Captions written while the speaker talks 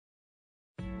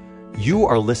You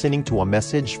are listening to a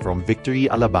message from Victory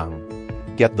Alabang.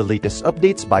 Get the latest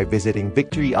updates by visiting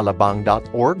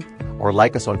victoryalabang.org or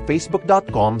like us on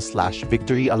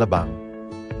facebook.com/victoryalabang.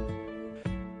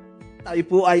 Tayo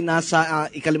po ay nasa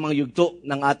ikalimang yugto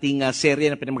ng ating serye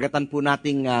na pinamagatan po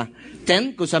nating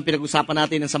 10, kung saan pinag-usapan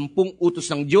natin ang 10 utos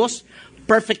ng Diyos.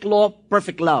 Perfect law,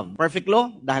 perfect love. Perfect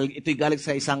law, dahil ito'y galing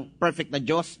sa isang perfect na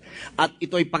Diyos at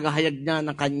ito'y paghahayag niya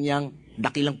ng kanyang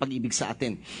dakilang pag-ibig sa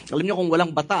atin. Alam niyo, kung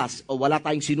walang batas o wala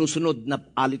tayong sinusunod na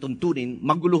alituntunin,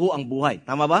 maguluho ang buhay.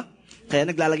 Tama ba? Kaya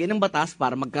naglalagay ng batas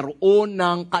para magkaroon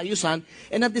ng kaayusan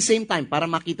and at the same time, para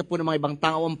makita po ng mga ibang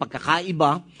tao ang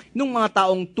pagkakaiba ng mga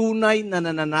taong tunay na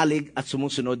nananalig at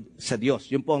sumusunod sa Diyos.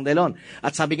 Yun po ang dahilan.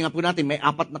 At sabi nga po natin, may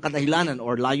 4 na kadahilanan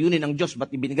or layunin ng Diyos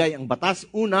ba't ibinigay ang batas.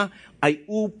 Una ay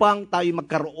upang tayo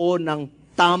magkaroon ng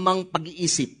tamang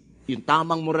pag-iisip, yung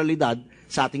tamang moralidad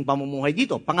sa ating pamumuhay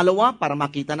dito. Pangalawa, para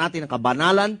makita natin ang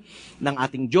kabanalan ng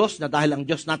ating Diyos, na dahil ang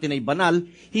Diyos natin ay banal,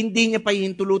 hindi niya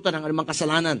pahihintulutan ang anumang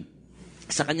kasalanan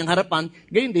sa kanyang harapan,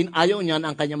 gayon din ayaw niya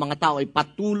na ang kanyang mga tao ay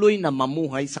patuloy na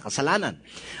mamuhay sa kasalanan.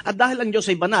 At dahil ang Diyos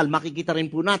ay banal, makikita rin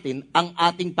po natin ang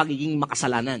ating pagiging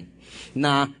makasalanan.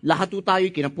 Na lahat po tayo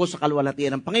kinampos sa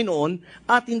kaluwalhatian ng Panginoon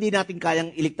at hindi natin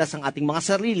kayang iligtas ang ating mga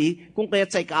sarili, kung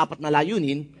kaya't sa ika-4 na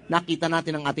layunin, nakita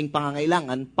natin ang ating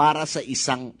pangangailangan para sa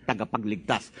isang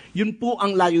tagapagligtas. Yun po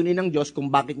ang layunin ng Diyos kung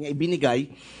bakit niya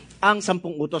ibinigay ang 10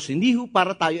 utos. Hindi ho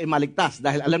para tayo ay maligtas,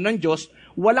 dahil alam ng Diyos,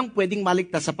 walang pwedeng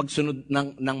maligtas sa pagsunod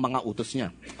ng mga utos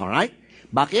niya. Alright?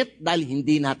 Bakit? Dahil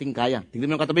hindi natin kaya.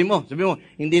 Tignan mo yung katabi mo. Sabi mo,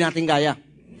 hindi natin kaya.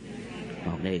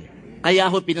 Okay. Kaya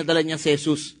ho, pinadala niya si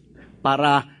Jesus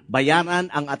para bayaran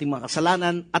ang ating mga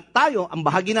kasalanan at tayo, ang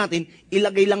bahagi natin,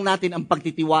 ilagay lang natin ang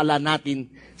pagtitiwala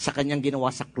natin sa kanyang ginawa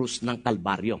sa krus ng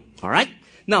Kalbaryo. Alright?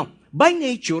 Now, by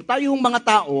nature, tayong mga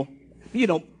tao,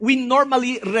 we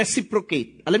normally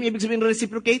reciprocate. Alam niyo ibig sabihin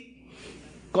reciprocate?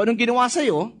 Kung anong ginawa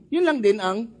sa'yo, yun lang din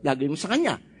ang gagawin mo sa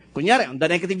kanya. Kunyari, on the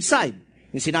negative side,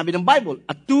 yung sinabi ng Bible,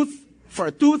 a tooth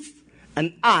for a tooth,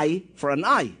 an eye for an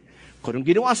eye. Kung anong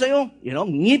ginawa sa'yo,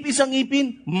 ngipin sa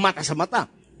ngipin, mata sa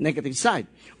mata. Negative side.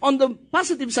 On the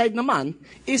positive side naman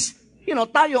is,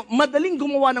 tayo madaling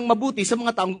gumawa ng mabuti sa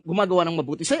mga taong gumagawa ng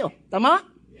mabuti sa'yo. Tama?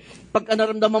 Pagka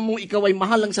naramdaman mong ikaw ay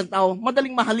mahal ng isang tao,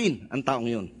 madaling mahalin ang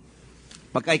taong yun.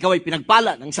 Pagka ikaw ay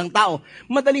pinagpala ng isang tao,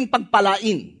 madaling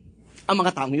pagpalain ang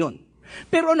mga taong yun.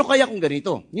 Pero ano kaya kung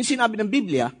ganito? Yung sinabi ng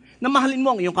Biblia, na mahalin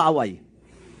mo ang iyong kaaway.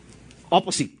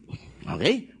 Opposite.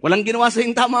 Okay? Walang ginawa sa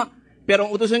iyong tama, pero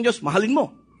ang utos ng Diyos, mahalin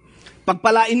mo.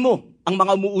 Pagpalain mo ang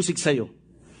mga umuusig sa iyo.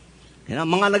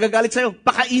 Mga nagagalit sa iyo,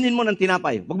 pakainin mo ng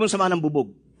tinapay. Huwag mo sama ng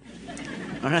bubog.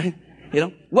 Alright?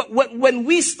 When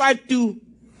we start to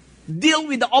deal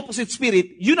with the opposite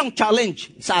spirit, yun ang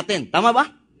challenge sa atin. Tama ba?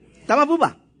 Tama po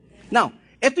ba? Now,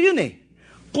 eto yun eh.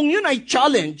 Kung yun ay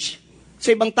challenge sa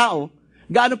ibang tao,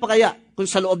 gaano pa kaya kung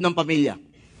sa loob ng pamilya?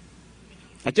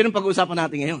 At yun ang pag-uusapan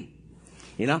natin ngayon.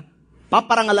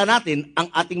 Paparangalan natin ang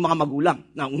ating mga magulang.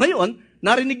 Now, ngayon,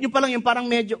 narinig nyo pa lang yung parang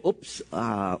medyo,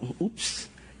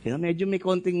 medyo may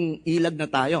konting ilag na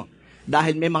tayo.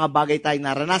 Dahil may mga bagay tayong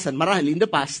naranasan, marahil in the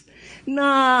past,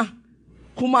 na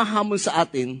humahamon sa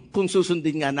atin kung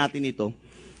susundin nga natin ito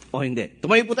o hindi.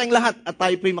 Tumayo po tayong lahat at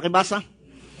tayo po'y makibasa.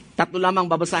 3 lamang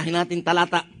babasahin natin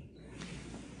talata.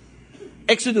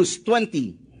 Exodus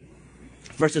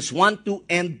 20, verses 1,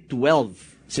 2, and 12.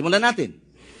 Simulan natin.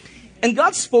 And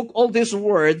God spoke all these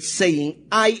words, saying,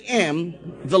 I am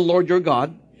the Lord your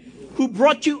God, who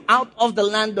brought you out of the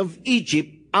land of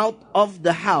Egypt, out of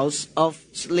the house of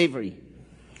slavery.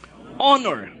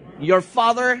 Honor your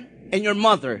father and your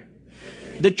mother,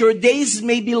 that your days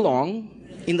may be long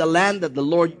in the land that the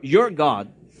Lord your God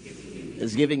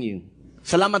is giving you.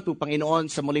 Salamat po, Panginoon,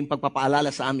 sa muling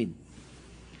pagpapaalala sa amin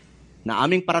na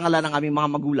aming parangalan ng aming mga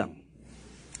magulang.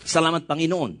 Salamat,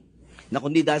 Panginoon, na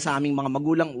kundi dahil sa aming mga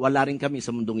magulang, wala rin kami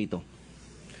sa mundong ito.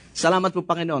 Salamat po,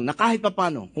 Panginoon, na kahit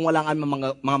papano, kung wala ang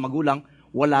aming mga magulang,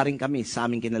 wala rin kami sa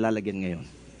aming kinalalagyan ngayon.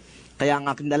 Kaya ang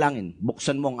aking dalangin,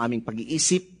 buksan mo ang aming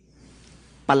pag-iisip,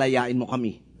 palayain mo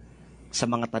kami sa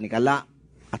mga tanikala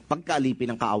at pagkaalipin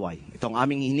ng kaaway. Ito ang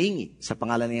aming hiningi sa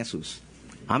pangalan ni Jesus.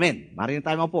 Amen. Maraming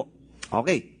tayo po.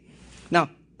 Okay. Now,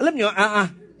 alam nyo,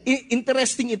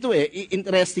 interesting ito eh.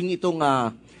 Interesting itong,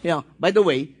 by the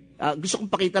way, gusto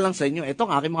kong pakita lang sa inyo, ito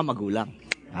ang aking mga magulang.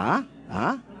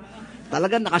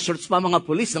 Talaga naka-shorts pa mga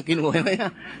pulis ng kinuha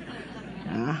niya.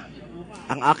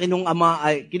 Ang akin nung ama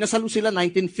ay, kinasalo sila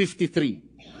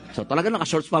 1953. So talaga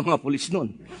naka-shorts pa mga pulis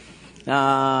nun.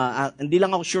 Hindi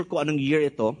lang ako sure kung anong year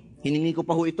ito. Hiningi ko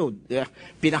pa ho ito.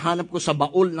 Pinahanap ko sa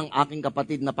baul ng aking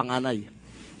kapatid na panganay.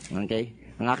 Okay?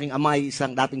 Ang aking ama ay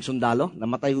isang dating sundalo.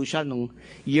 Namatay ho siya nung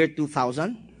year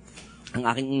 2000. Ang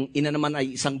aking ina naman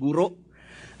ay isang guro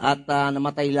at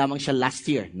namatay lamang siya last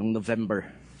year, noong November.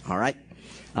 Alright?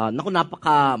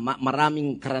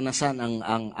 Maraming karanasan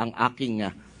ang aking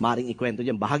maring ikwento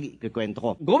diyan. Bahagi ikwento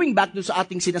ko. Going back to sa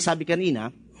ating sinasabi kanina,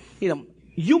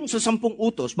 yung sa 10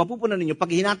 utos, mapupunan ninyo,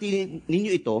 pag hinati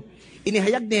ninyo ito,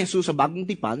 inihayag ni Jesus sa bagong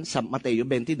tipan, sa Mateo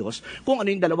 22, kung ano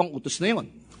yung 2 utos na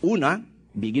yun. Una,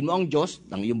 ibigin mo ang Diyos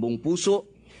ng iyong buong puso,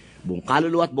 buong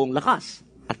kaluluwa at buong lakas.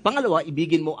 At pangalawa,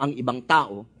 ibigin mo ang ibang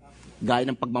tao, gaya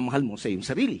ng pagmamahal mo sa iyong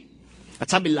sarili.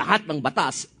 At sabi, lahat ng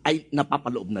batas ay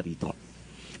napapaloob na rito.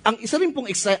 Ang isa rin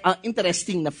pong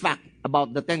interesting na fact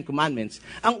about the 10 Commandments,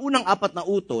 ang unang 4 na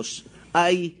utos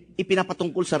ay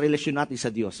ipinapatungkol sa relasyon natin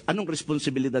sa Diyos. Anong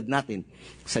responsibilidad natin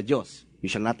sa Diyos? You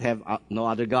shall not have no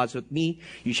other gods with me.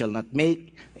 You shall not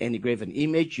make any graven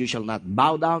image. You shall not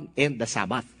bow down, and the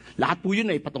Sabbath. Lahat po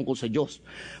yun ay patungkol sa Diyos.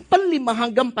 5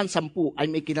 hanggang 10 ay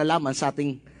may kinalaman sa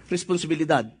ating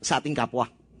responsibilidad sa ating kapwa.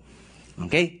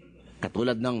 Okay?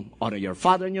 Katulad ng honor your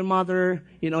father and your mother,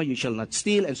 you shall not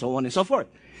steal, and so on and so forth.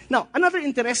 Now, another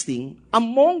interesting,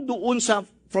 among doon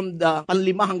from the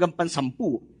 5 hanggang 10,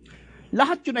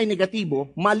 lahat yun ay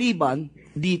negatibo, maliban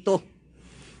dito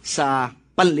sa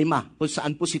 5, kung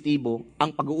saan positibo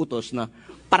ang pag-uutos na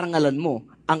parangalan mo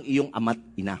ang iyong ama't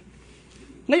ina.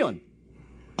 Ngayon,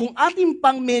 kung ating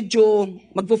pang medyo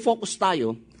magfo-focus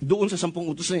tayo doon sa 10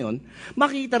 utos na yun,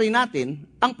 makikita rin natin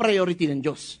ang priority ng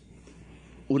Diyos.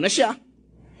 Una siya,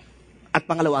 at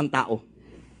pangalawa ang tao.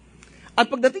 At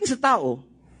pagdating sa tao,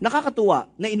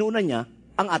 nakakatuwa na inuna niya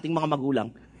ang ating mga magulang,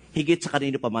 higit sa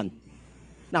kanino pa man.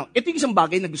 Now, ito yung isang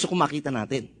bagay na gusto ko makita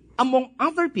natin. Among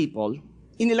other people,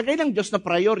 inilagay ng Diyos na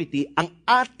priority ang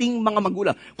ating mga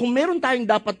magulang. Kung meron tayong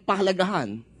dapat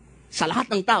pahalagahan sa lahat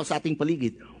ng tao sa ating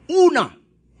paligid, una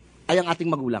ay ang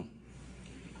ating magulang.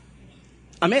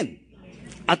 Amen.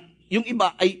 At yung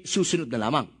iba ay susunod na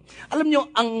lamang. Alam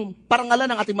nyo, ang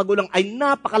parangalan ng ating magulang ay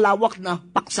napakalawak na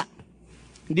paksa.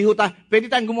 Hindi ho pwede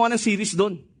tayong gumawa ng series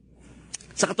doon.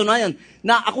 Sa katunayan,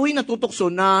 na ako'y natutokso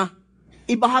na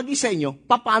ibahagi sa inyo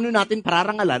paano natin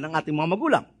pararangalan ang ating mga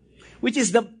magulang. Which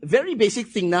is the very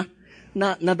basic thing na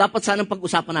dapat sanang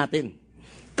pag-usapan natin.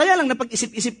 Kaya lang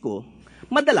napag-isip-isip ko,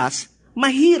 madalas,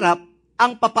 mahirap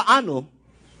ang papaano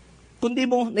kung di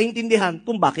mo naintindihan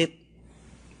kung bakit.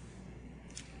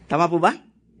 Tama po ba?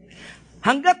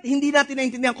 Hanggat hindi natin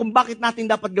naintindihan kung bakit natin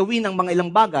dapat gawin ang mga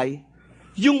ilang bagay,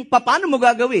 yung papaano mo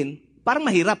gagawin, parang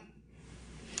mahirap.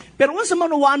 Pero once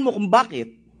manawaan mo kung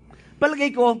bakit, palagay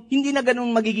ko, hindi na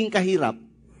ganun magiging kahirap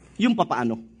yung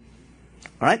papaano.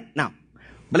 Alright? Now,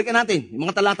 balikan natin yung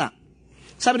mga talata.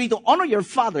 Sabi dito, honor your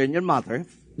father and your mother,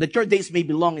 that your days may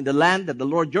belong in the land that the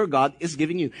Lord your God is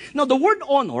giving you. Now, the word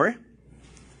honor,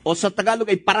 o sa Tagalog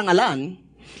ay parangalan,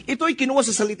 ito ay kinuha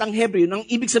sa salitang Hebreo ng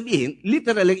ibig sabihin,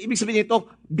 literally, ibig sabihin ito,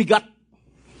 bigat,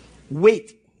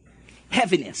 weight,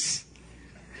 heaviness.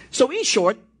 So, in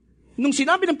short, nung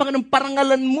sinabi ng Panginoon,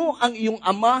 parangalan mo ang iyong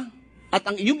ama at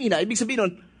ang iyong ina, ibig sabihin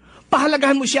nun,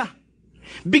 pahalagahan mo siya.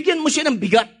 Bigyan mo siya ng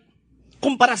bigat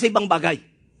kumpara sa ibang bagay.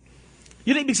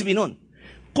 Yun ang ibig sabihin nun.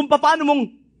 Kung paano mong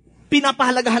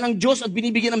pinapahalagahan ng Diyos at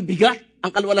binibigyan ng bigat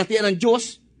ang kalwalhatian ng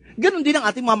Diyos, ganun din ang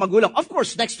ating mga magulang. Of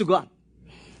course, next to God.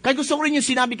 Kaya gusto ko rin yung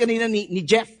sinabi kanina ni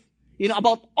Jeff,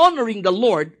 about honoring the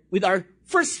Lord with our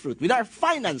first fruit, with our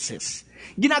finances.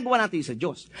 Ginagawa natin sa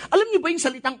Diyos. Alam niyo ba yung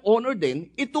salitang honor din,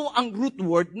 ito ang root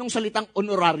word ng salitang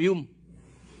honorarium.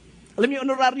 Alam niyo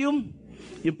honorarium?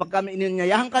 Yung pagka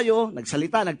ininyayahan kayo,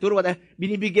 nagsalita, nagturo,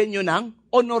 binibigyan nyo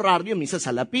ng honorarium, minsan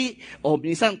salapi, o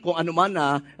minsan kung ano man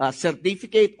na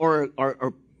certificate or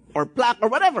plaque or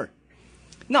whatever.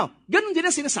 Now, ganun din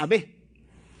ang sinasabi.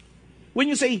 When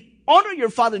you say, honor your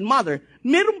father and mother,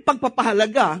 merong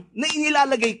pagpapahalaga na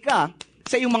inilalagay ka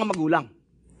sa iyong mga magulang.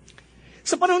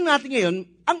 Sa panahon natin ngayon,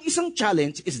 ang isang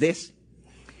challenge is this.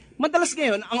 Madalas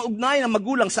ngayon, ang ugnayan ng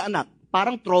magulang sa anak,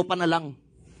 parang tropa na lang.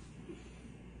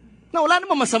 Na wala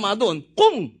namang masama doon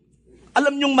kung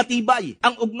alam nyong matibay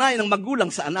ang ugnayan ng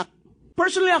magulang sa anak.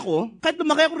 Personally ako, kahit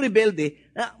lumaki ako rebelde,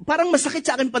 parang masakit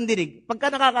sa akin pandinig pagka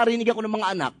nakakarinig ako ng mga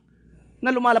anak na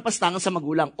lumalapas tangan sa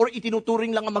magulang or itinuturing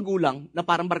lang ang magulang na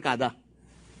parang barkada.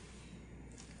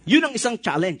 Yun ang isang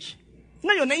challenge.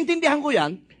 Ngayon, naintindihan ko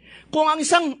yan kung ang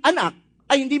isang anak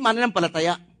ay hindi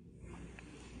mananampalataya.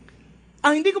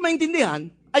 Ang hindi ko maintindihan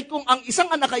ay kung ang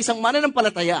isang anak ay isang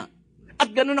mananampalataya at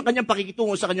ganun ang kanyang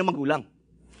pakikitungo sa kanyang magulang.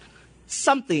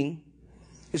 Something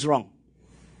is wrong.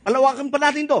 Palawakan pa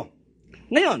natin to.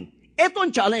 Ngayon, eto ang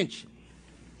challenge.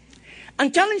 Ang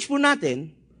challenge po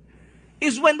natin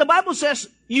is when the Bible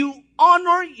says, you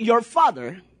honor your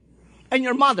father and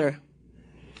your mother,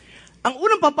 ang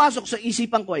unang papasok sa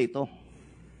isipan ko ay ito.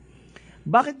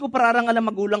 Bakit ko pararangalan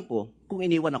magulang ko kung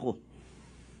iniwan ako?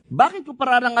 Bakit ko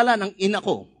pararangalan ang ina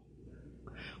ko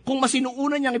kung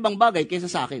masinuuna niyang ibang bagay kaysa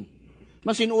sa akin?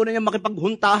 Masinuuna niyang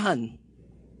makipaghuntahan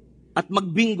at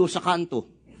magbingo sa kanto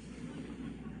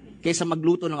kaysa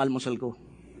magluto ng almusal ko.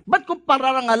 Ba't ko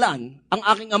pararangalan ang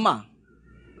aking ama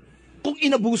kung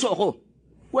inabuso ako,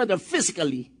 whether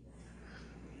physically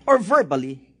or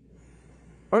verbally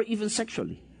or even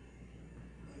sexually?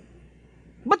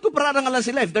 Ba't ko pararangalan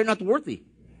sila if they're not worthy?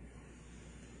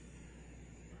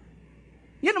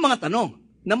 Yan ang mga tanong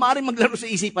na maaaring maglaro sa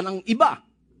isipan ng iba.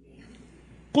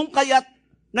 Kung kaya't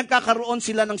nagkakaroon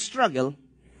sila ng struggle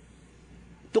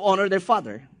to honor their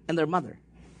father and their mother.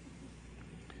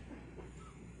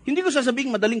 Hindi ko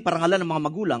sasabing madaling parangalan ng mga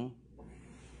magulang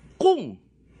kung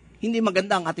hindi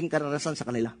maganda ang ating karanasan sa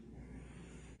kanila.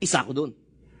 Isa ko doon.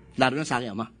 Lalo na sa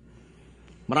aking ama.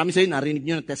 Marami sa inyo narinig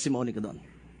nyo ng testimony ko doon.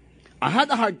 I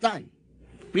had a hard time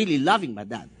really loving my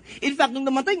dad. In fact, nung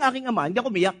namatay ang aking ama, hindi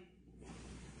ako umiyak.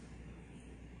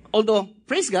 Although,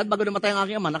 praise God, bago namatay ang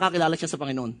aking ama, nakakilala siya sa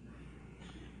Panginoon.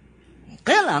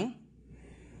 Kaya lang,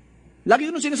 lagi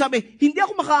ko nung sinasabi, hindi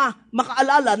ako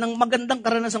makaalala ng magandang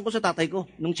karanasan ko sa tatay ko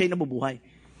nung siya'y nabubuhay.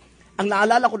 Ang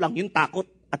naalala ko lang, yung takot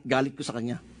at galit ko sa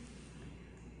kanya.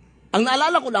 Ang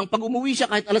naalala ko lang, pag umuwi siya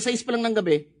kahit alas 6 pa lang ng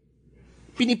gabi,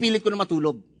 pinipilit ko na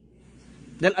matulog.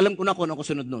 Dahil alam ko na kung ano ko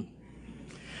sunod nun.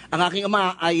 Ang aking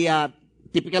ama ay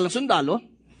typical ng sundalo,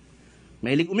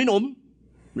 mahilig uminom,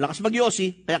 malakas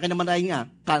magyosi, kaya kinamatay niya,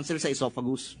 cancer sa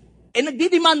esophagus.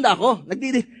 Nagdidemanda ako.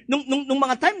 Nung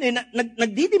mga time na yun,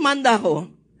 nagdidemanda ako.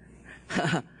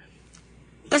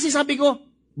 Kasi sabi ko,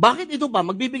 bakit ito pa?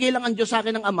 Magbibigay lang ang Diyos sa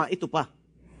akin ng ama, ito pa.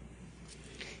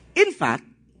 In fact,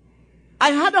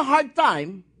 I had a hard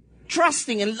time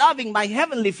trusting and loving my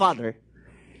Heavenly Father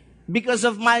because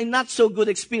of my not so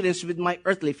good experience with my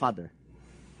earthly father.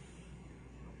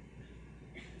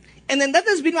 And then that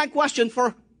has been my question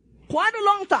for quite a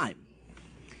long time.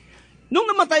 Nung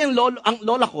namatay ang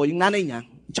lola ko, yung nanay niya,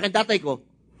 at yung tatay ko,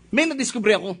 may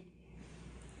nadiskubre ako.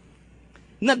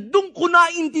 Na doon ko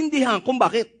naintindihan kung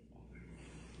bakit.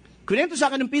 Kunento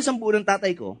sa akin ng pisang buo ng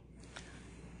tatay ko,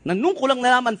 na nung ko lang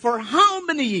nalaman for how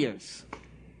many years.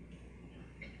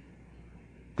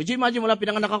 Could you imagine, wala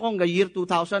pinanganak ako hanggang year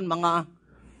 2000, mga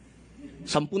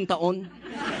 10 taon.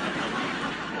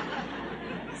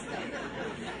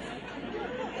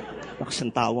 Lakas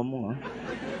ang tawa mo, ha?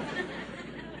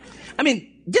 I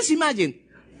mean, just imagine.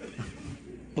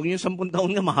 Kung yung 10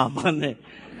 taon nga, mahaba na eh.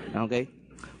 Okay?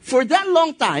 For that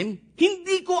long time,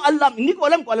 hindi ko alam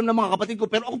kung alam ng mga kapatid ko,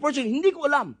 pero ako personally, hindi ko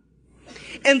alam.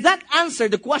 And that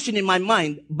answered the question in my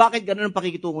mind, bakit ganun ang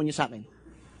pakikitungo niyo sa akin?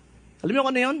 Alam niyo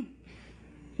kung ano yun?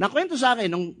 Nakwento sa akin,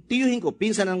 nung tiyuhin ko,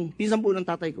 pinsan buo ng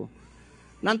tatay ko,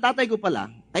 na ang tatay ko pala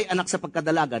ay anak sa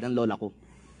pagkadalaga ng lola ko.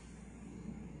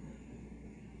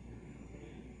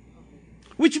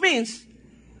 Which means,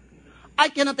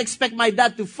 I cannot expect my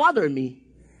dad to father me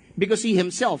because he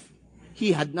himself,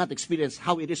 he had not experienced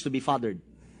how it is to be fathered.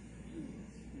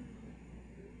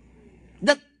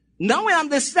 That now I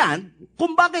understand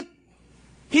kung bakit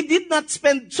he did not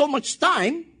spend so much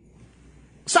time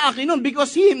sa akin nun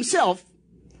because he himself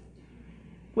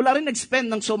wala rin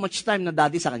nag-spend ng so much time na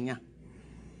daddy sa kanya.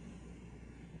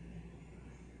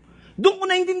 Doon ko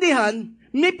naintindihan,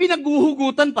 may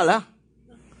pinaguhugutan pala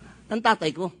ang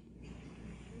tatay ko.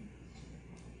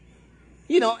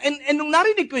 You know, and nung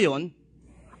narinig ko yun,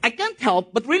 I can't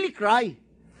help but really cry.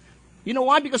 You know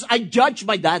why? Because I judge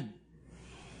my dad.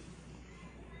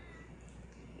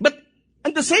 But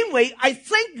in the same way, I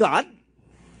thank God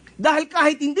dahil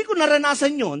kahit hindi ko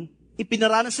naranasan yun,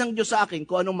 ipinaranas ng Diyos sa akin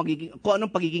kung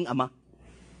anong pagiging ama.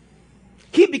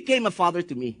 He became a father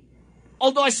to me.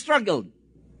 Although I struggled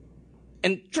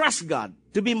and trust God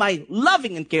to be my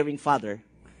loving and caring father.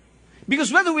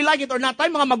 Because whether we like it or not, tayo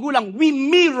mga magulang, we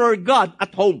mirror God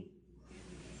at home.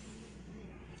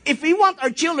 If we want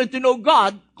our children to know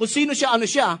God, kung sino siya, ano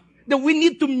siya, then we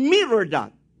need to mirror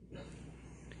that.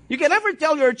 You can never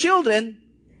tell your children,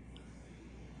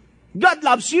 God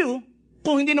loves you,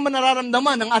 kung hindi naman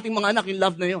nararamdaman ng ating mga anak yung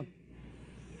love na yun.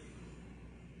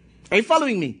 Are you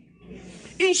following me?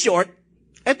 In short,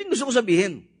 ito yung gusto ko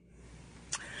sabihin.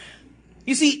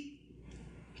 You see,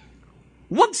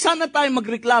 wag sana tayo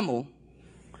magreklamo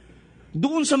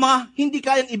doon sa mga hindi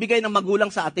kayang ibigay ng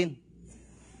magulang sa atin.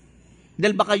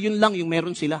 Dahil baka yun lang yung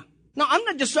meron sila. Now, I'm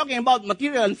not just talking about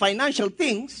material and financial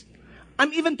things.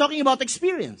 I'm even talking about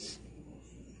experience.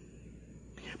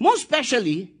 Most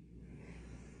especially,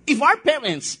 if our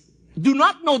parents do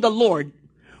not know the Lord,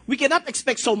 we cannot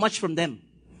expect so much from them.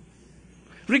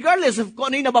 Regardless of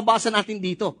kung ano yung nababasa natin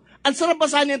dito. Ang sarap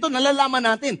basahin nito, nalalaman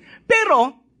natin.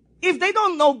 Pero, if they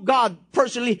don't know God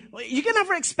personally, you can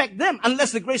never expect them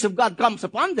unless the grace of God comes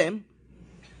upon them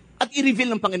at i-reveal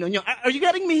ng Panginoon nyo. Are you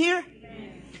getting me here?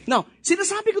 Now,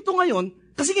 sinasabi ko to ngayon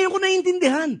kasi ngayon ko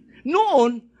naiintindihan.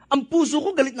 Noon, ang puso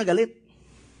ko galit na galit.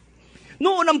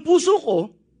 Noon, ang puso ko,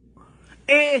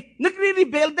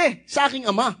 nagre-rebelde sa aking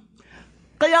ama.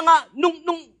 Kaya nga,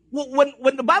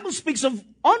 when the Bible speaks of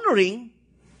honoring,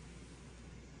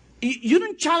 yun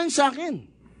ang challenge sa akin.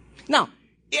 Now,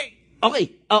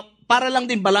 okay, para lang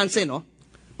din balanse, no?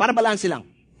 Para balanse lang.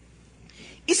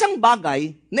 Isang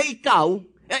bagay na ikaw,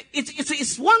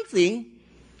 it's one thing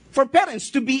for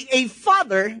parents to be a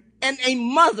father and a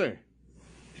mother.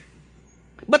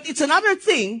 But it's another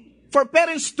thing for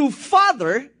parents to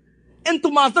father and to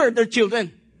mother their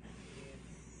children.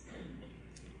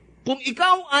 Kung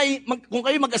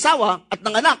kayo mag-asawa at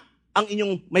nanganak ang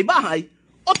inyong may bahay,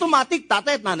 automatic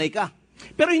tatay at nanay ka.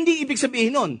 Pero hindi ibig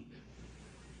sabihin nun,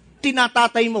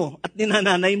 tinatatay mo at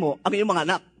ninananay mo ang iyong mga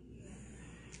anak.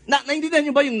 Naintindihan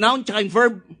niyo ba yung noun tsaka yung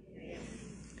verb?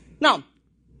 Now,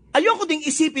 ayoko ding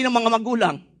isipin ng mga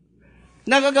magulang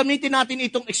na gagamitin natin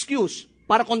itong excuse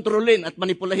para kontrolin at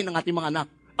manipulahin ang ating mga anak.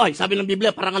 Ay, sabi ng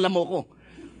Biblia, parang alam mo ko.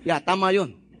 Yeah, tama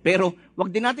yun. Pero, wag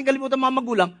din natin kalimutan mga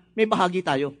magulang, may bahagi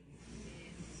tayo.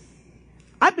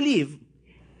 I believe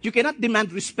you cannot demand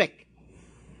respect.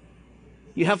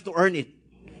 You have to earn it.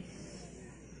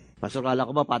 Pastor, kala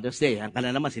ko ba, Father's Day? Ang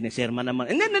kala naman, sineserma naman.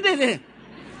 Hindi.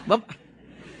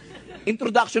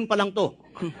 Introduction pa lang to.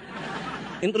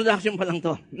 Introduction pa lang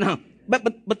to. Now,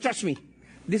 but trust me,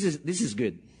 this is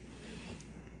good.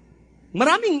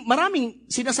 Maraming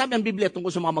sinasabi ang Biblia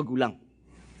tungkol sa mga magulang.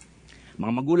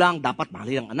 Mga magulang dapat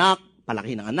mahalin ang anak,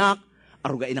 palaki ng anak,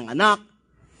 arugain ang anak,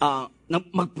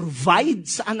 mag-provide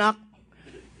sa anak,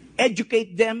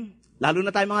 educate them, lalo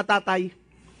na tayo mga tatay.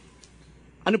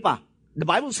 Ano pa? The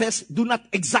Bible says, do not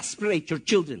exasperate your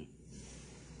children.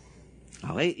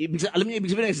 Okay? Alam niyo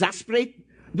ibig sabihin ng exasperate?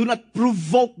 Do not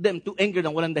provoke them to anger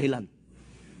ng walang dahilan.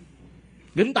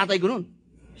 Ganun tatay ko nun.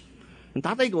 Ang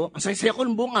tatay ko, ang saya-saya ko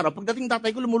ng buong araw. Pagdating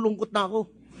tatay ko, lumulungkot na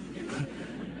ako.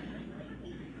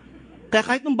 Kaya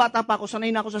kahit nung bata pa ako,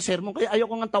 sanay na ako sa sermon. Kaya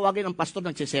ayoko nga tawagin ang pastor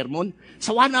ng sermon.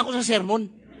 Sawa na ako sa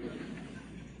sermon.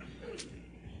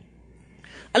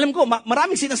 Alam ko,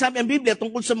 maraming sinasabi ang Biblia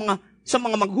tungkol sa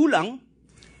mga magulang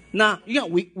na,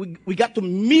 we got to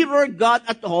mirror God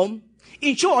at home.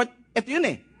 In short, ito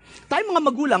yun tayo mga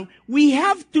magulang, we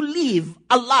have to live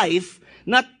a life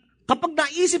na kapag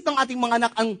naisip ng ating mga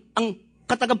anak ang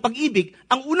katagang pag-ibig,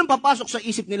 ang unang papasok sa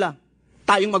isip nila,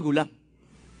 tayong magulang.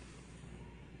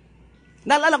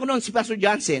 Naalala ko noon si Pastor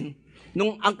Johnson,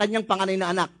 nung ang kanyang panganay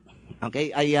na anak,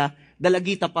 okay, ay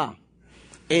dalagita pa.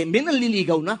 May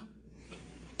nanliligaw na.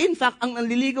 In fact, ang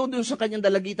nanliligaw dun sa kanyang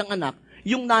dalagitang anak,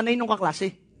 yung nanay nung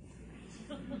kaklase.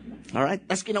 Alright?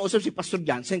 Tapos kinausap si Pastor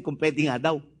Johnson kung pwede nga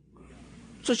daw.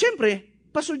 So, siyempre,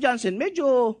 Pastor Johnson,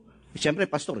 siyempre,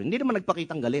 Pastor, hindi naman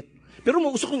nagpakitang galit. Pero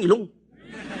mausok yung ilong.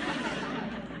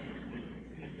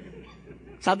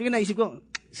 Sabi ko, naisip ko,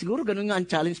 siguro ganun nga ang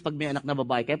challenge pag may anak na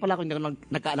babae. Kaya pala ako hindi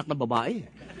nagkaanak na babae.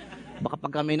 Baka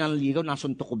pag may nanligaw,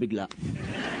 nasuntok ko bigla.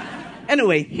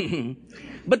 Anyway,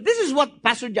 but this is what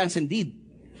Pastor Johnson did.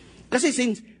 Kasi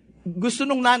since gusto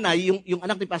nung nanay, yung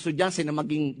anak ni Pastor Johnson na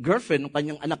maging girlfriend ng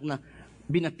kanyang anak na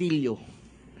binatilyo.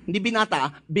 Hindi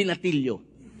binata,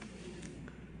 binatilyo.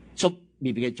 So,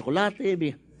 bibigay tsokolate.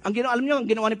 Alam niyo, ang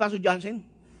ginawa ni Pastor Johnson,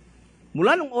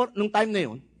 mula nung time na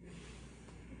yun,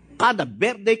 kada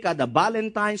birthday, kada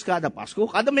Valentine's, kada Pasko,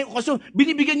 kada may okasyon,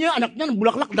 binibigyan niya yung anak niya ng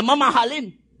bulaklak na mamahalin.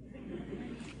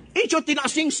 Short,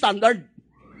 tinaas yung standard.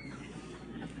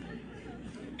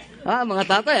 Mga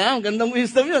tatay, ang gandang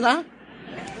wisdom yun,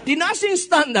 Tinaas yung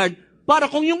standard para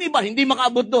kung yung iba hindi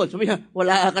makaabot doon. Sabi niya,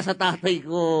 wala ka sa tatay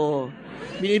ko.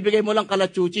 Binibigay mo lang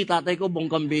kalachuchi, tatay ko,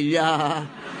 bongkambilya.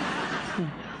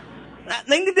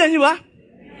 Naintindihan niyo ba?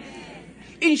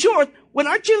 In short, when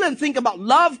our children think about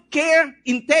love, care,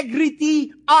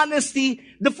 integrity, honesty,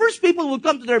 the first people who will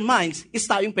come to their minds is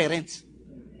tayong parents.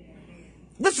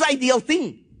 That's the ideal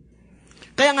thing.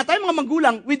 Kaya nga tayo mga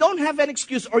magulang, we don't have an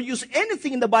excuse or use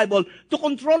anything in the Bible to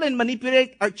control and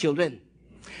manipulate our children.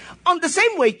 On the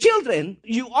same way, children,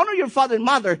 you honor your father and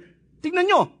mother. Tingnan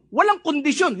nyo, walang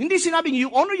kondisyon. Hindi sinabing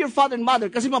you honor your father and mother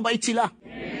kasi mabait sila.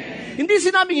 Hindi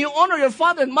sinabing you honor your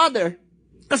father and mother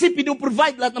kasi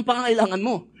pinuprovide lahat ng pangangailangan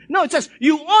mo. No, it says,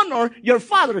 you honor your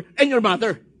father and your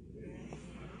mother.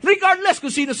 Regardless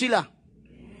kung sino sila.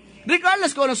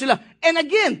 Regardless kung ano sila. And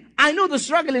again, I know the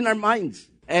struggle in our minds.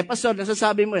 Pastor,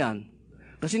 nasasabi mo yan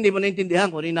kasi hindi mo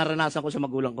naintindihan kung ano yung naranasan ko sa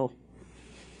magulang ko.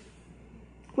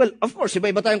 Well, of course,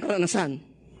 iba-iba tayong karanasan.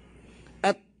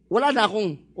 At wala na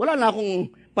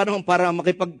akong panahon para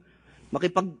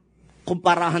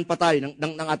makipagkumparahan pa tayo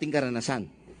ng ating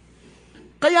karanasan.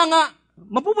 Kaya nga,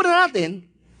 mapupuna natin,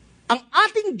 ang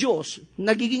ating Diyos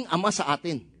nagiging ama sa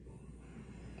atin.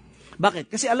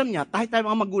 Bakit? Kasi alam niya, kahit tayo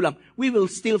mga magulang, we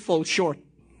will still fall short.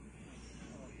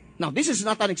 Now, this is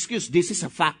not an excuse. This is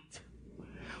a fact.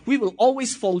 We will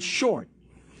always fall short.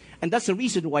 And that's the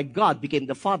reason why God became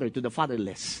the father to the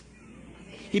fatherless.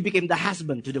 He became the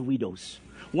husband to the widows.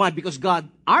 Why? Because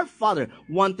God, our Father,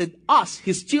 wanted us,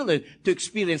 His children, to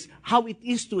experience how it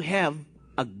is to have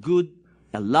a good,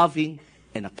 a loving,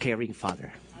 and a caring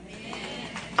Father.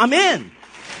 Amen.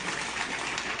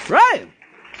 Right.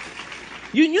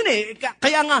 Yun eh.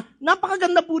 Kaya nga,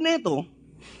 napakaganda po nito.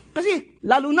 Kasi,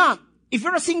 lalo na, if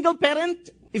you're a single parent,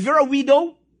 if you're a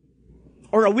widow,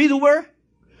 or a widower,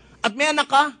 at may anak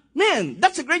ka, man,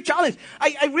 that's a great challenge.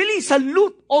 I really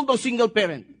salute all those single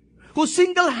parents who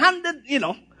single-handed,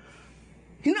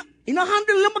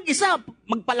 hinahandle lang mag-isa,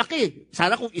 magpalaki.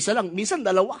 Sana kung isa lang, minsan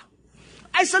dalawa.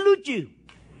 I salute you.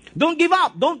 Don't give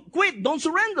up. Don't quit. Don't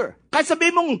surrender. Kahit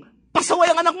sabihin mong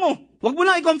pasaway ang anak mo, huwag mo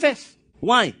lang i-confess.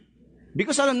 Why?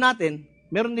 Because alam natin,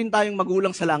 meron din tayong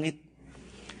magulang sa langit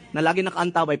na lagi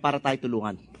nakaantabay para tayo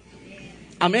tulungan.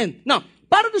 Amen. Now,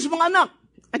 para doon sa mga anak,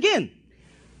 again,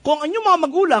 kung ang inyong mga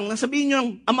magulang, nasabihin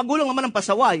nyo ang magulang naman ng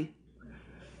pasaway,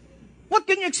 what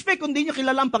can you expect kung di nyo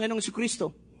kilala ang Panginoong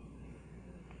Jesucristo?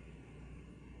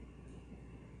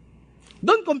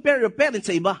 Don't compare your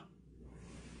parents sa iba.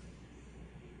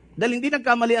 Dahil hindi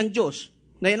nagkamali ang Diyos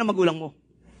na yan ang magulang mo.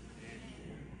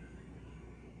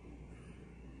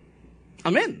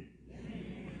 Amen.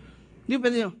 Hindi pa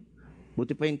nyo,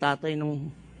 buti pa yung tatay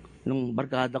nung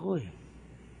barkada ko eh.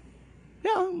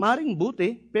 Yeah, maring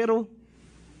buti, pero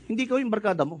hindi ikaw yung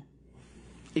barkada mo.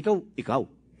 Ikaw.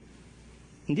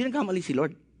 Hindi nagkamali si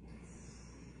Lord.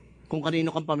 Kung kanino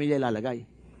kang pamilya ilalagay.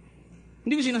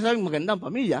 Hindi ko sinasabing maganda ang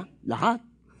pamilya, lahat.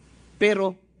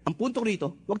 Pero, ang punto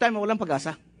rito, huwag tayo mawalang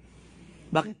pag-asa.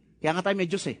 Bakit? Kaya nga tayo may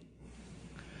Diyos eh.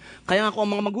 Kaya nga kung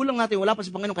ang mga magulang natin wala pa sa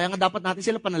Panginoon, kaya nga dapat natin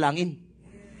sila panalangin.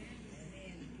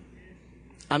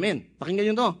 Amen.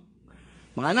 Pakinggan nyo to.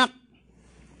 Mga anak,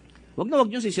 huwag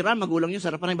nyo sisiraan magulang nyo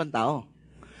sa harapan ng ibang tao.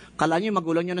 Kala nyo yung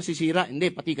magulang nyo nasisira. Hindi,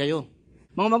 pati kayo.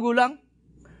 Mga magulang,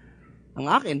 ang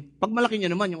akin, pag malaki nyo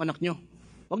naman yung anak nyo,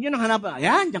 huwag nyo nang hanapan,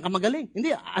 ayan, diyan ka magaling. Hindi,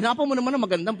 hanapan mo naman ang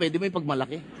magandang, pwede mo yung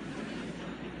pagmalaki.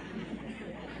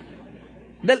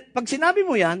 Dahil, pag sinabi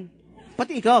mo yan,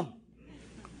 pati ikaw,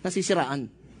 nasisiraan.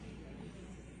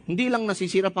 Hindi lang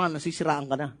nasisira pa nga, nasisiraan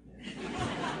ka na.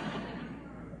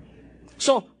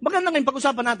 So, maganda ngayon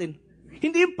pag-usapan natin,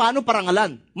 hindi yung paano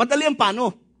parangalan. Madali ang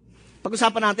paano.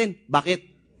 Pag-usapan natin, bakit?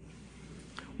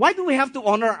 Why do we have to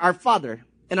honor our father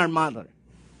and our mother?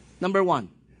 Number one,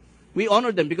 we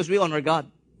honor them because we honor God.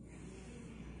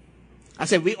 I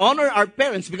said, we honor our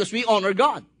parents because we honor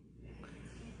God.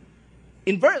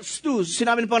 In verse 2,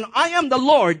 sinabi niya, I am the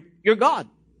Lord, your God.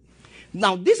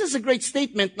 Now, this is a great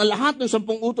statement na lahat ng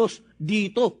 10 utos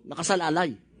dito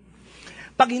nakasalalay.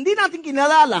 Pag hindi natin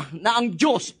kinalala na ang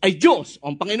Diyos ay Diyos, o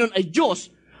ang Panginoon ay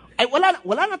Diyos, ay wala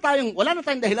na tayong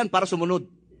dahilan para sumunod.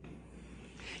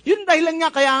 Yun dahilan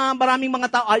nga kaya maraming mga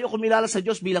tao ayaw kumilala sa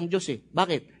Diyos bilang Diyos eh.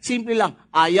 Bakit? Simple lang,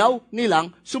 ayaw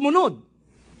nilang sumunod.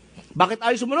 Bakit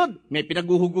ayaw sumunod? May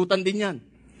pinaghuhugutan din yan.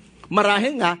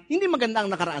 Marahil nga, hindi maganda ang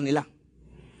nakaraan nila.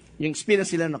 Yung experience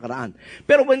nila ng nakaraan.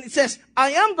 Pero when it says,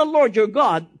 I am the Lord your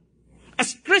God,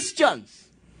 as Christians,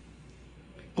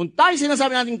 kung tayo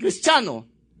sinasabi natin Kristiyano,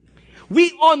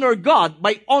 we honor God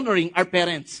by honoring our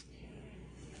parents.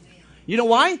 You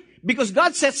know why? Because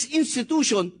God sets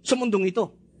institution sa mundong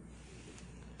ito.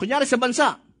 Kunyari sa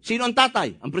bansa, sino ang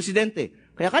tatay? Ang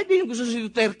presidente. Kaya kahit di yung gusto si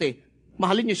Duterte,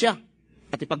 mahalin niyo siya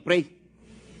at ipag-pray.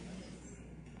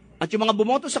 At yung mga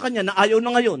bumoto sa kanya na ayaw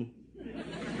na ngayon,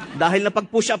 dahil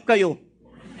napag-push up kayo,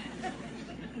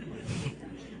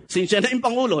 since siya na yung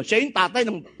Pangulo, siya yung tatay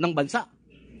ng bansa.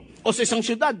 O sa isang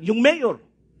syudad, yung mayor.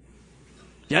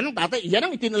 Yan ang tatay, yan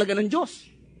ang itinalaga ng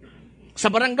Diyos. Sa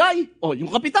barangay,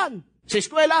 yung kapitan. Sa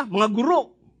eskwela, mga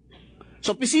guro.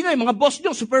 Sa opisina, yung mga boss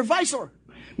nyo, supervisor.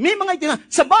 May mga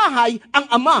sa bahay, ang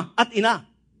ama at ina.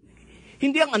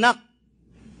 Hindi ang anak.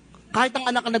 Kahit ang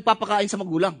anak ang nagpapakain sa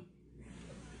magulang.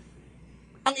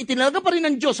 Ang itinalaga pa rin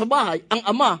ng Diyos sa bahay, ang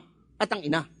ama at ang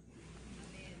ina.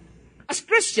 As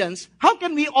Christians, how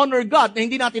can we honor God na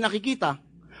hindi natin nakikita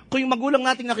kung yung magulang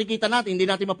natin nakikita natin, hindi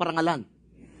natin maparangalan?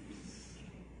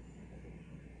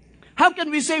 How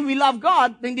can we say we love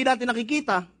God na hindi natin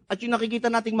nakikita at yung nakikita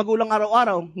nating magulang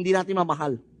araw-araw, hindi natin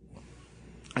mamahal?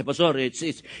 Ay, Pastor,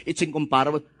 it's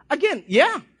incomparable. Again,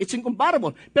 yeah, it's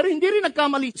incomparable. Pero hindi rin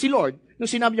nagkamali si Lord nung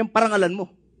sinabi niyang parangalan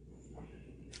mo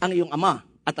ang iyong ama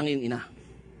at ang iyong ina.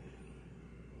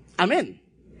 Amen.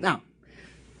 Now,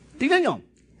 tingnan nyo.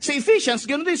 Sa Ephesians,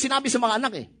 ganoon din sinabi sa mga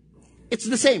anak eh. It's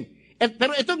the same.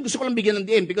 Pero ito gusto ko lang bigyan ng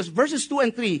DM because verses 2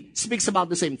 and 3 speaks about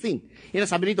the same thing. Yan ang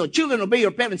sabi dito, children, obey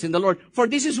your parents in the Lord, for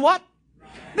this is what?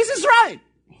 This is right.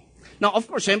 Now, of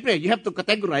course, siyempre, you have to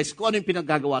categorize kung ano yung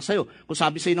pinaggagawa sa'yo. Kung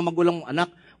sabi sa'yo ng magulang mo,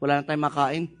 anak, wala na tayong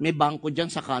makain, may bangko dyan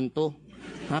sa kanto.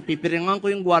 Pipiringan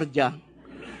ko yung gwardya.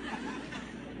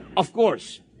 Of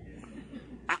course,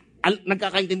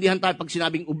 nagkakaintindihan tayo pag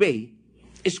sinabing obey,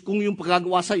 is kung yung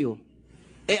paggagawa sa'yo,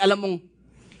 alam mong,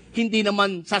 hindi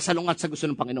naman sasalungat sa gusto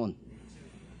ng Panginoon.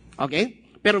 Okay?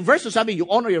 Pero verse 2 sabi, you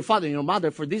honor your father and your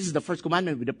mother, for this is the first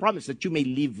commandment with the promise that you may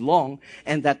live long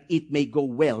and that it may go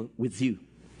well with you.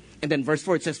 And then verse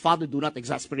 4, it says, Father, do not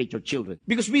exasperate your children.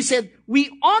 Because we said,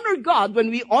 we honor God when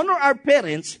we honor our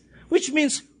parents, which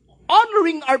means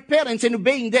honoring our parents and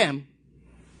obeying them,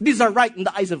 these are right in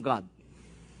the eyes of God.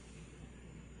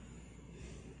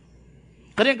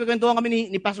 Kanina kagantuhan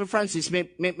kami ni Pastor Francis,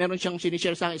 meron siyang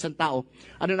sinishare sa isang tao.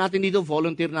 Ano natin dito,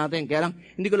 volunteer natin. Kaya lang,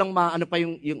 hindi ko lang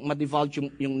ma-divulge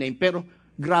yung name. Pero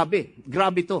grabe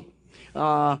to.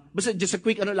 Basta just a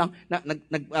quick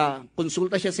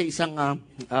nagkonsulta siya sa isang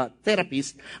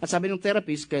therapist at sabi ng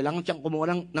therapist kailangan siyang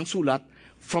kumuha ng sulat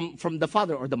from the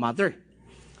father or the mother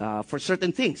for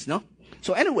certain things, no?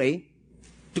 So anyway,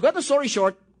 to cut the story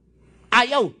short,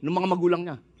 ayaw ng mga magulang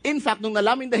niya. In fact, nung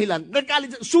nalaman yung dahilan,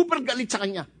 super galit sa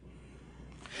kanya.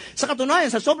 Sa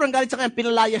katunayan, sa sobrang galit sa kanya,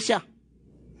 pinalayas siya.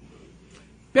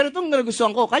 Pero itong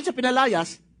nagustuhan ko, kahit siya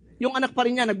pinalayas, yung anak pa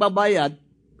rin niya nagbabayad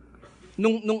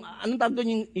anong tawag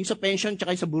doon yung sa pension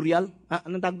tsaka yung sa burial?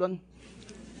 Anong tawag doon?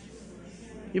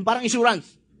 Yung parang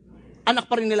insurance. Anak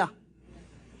pa rin nila.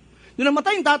 Nung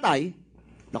namatay yung tatay,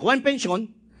 nakuha yung pension,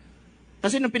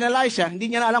 kasi nung pinalay siya, hindi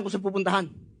niya na alam kung saan pupuntahan.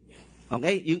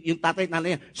 Okay? Yung tatay at nanay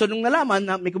niya. So nung nalaman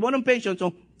na may kumuha ng pension,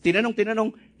 so tinanong,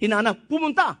 hinanap,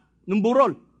 pumunta nung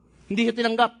burol. Hindi siya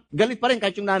tinanggap. Galit pa rin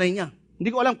kahit yung nanay niya. Hindi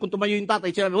ko alam kung tumayo yung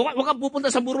tatay. Sinabi, wag ka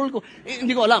pupunta sa burol ko.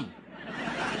 Hindi ko alam.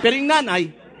 Pero yung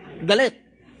nanay, galit.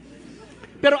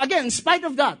 Pero again, in spite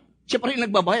of that, siya pa rin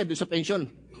nagbabayad doon sa pension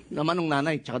naman ng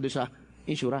nanay, tsaka doon sa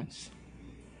insurance.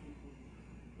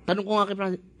 Tanong ko nga kay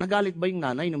Francis, nagalit ba yung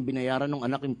nanay nung binayaran ng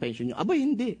anak yung pension niyo? Aba,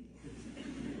 hindi.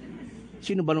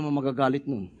 Sino ba naman magagalit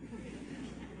nun?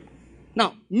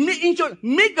 Now,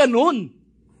 may ganun.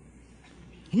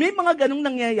 May mga ganung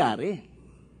nangyayari.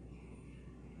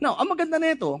 Now, ang maganda na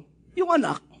ito, yung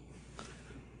anak,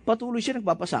 patuloy siya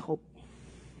nagpapasakop.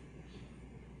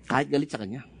 Kahit galit sa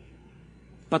kanya.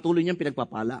 Patuloy niyang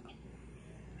pinagpapala.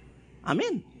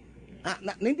 Amen.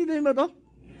 Naintindihan mo ito?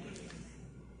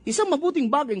 Isang mabuting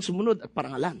bagay ang sumunod at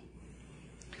parangalan.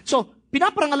 So,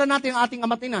 pinaparangalan natin ang ating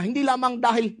ama't ina, hindi lamang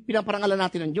dahil pinaparangalan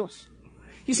natin ang Diyos.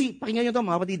 You see, pakinggan niyo ito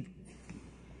mga kapatid.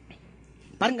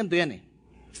 Parang ganito yan eh.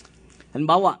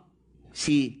 Halimbawa,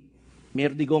 si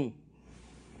Mayor Digong.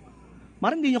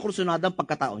 Marang hindi niya kursunada ang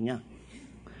pagkatao niya.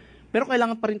 Pero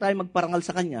kailangan pa rin tayo magparangal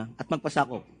sa kanya at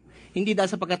magpasakop. Hindi dahil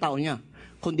sa pagkatao niya,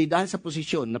 kundi dahil sa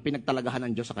posisyon na pinagtalagahan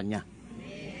ng Diyos sa kanya.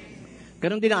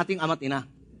 Ganon din ang ating ama't ina.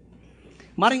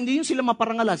 Maring hindi yung sila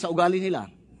maparangalan sa ugali nila.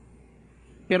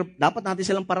 Pero dapat natin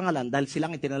silang parangalan dahil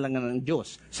silang itinalangan ng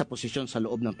Diyos sa posisyon sa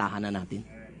loob ng tahanan natin.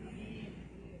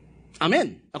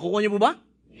 Amen. Nakukuha niyo po ba?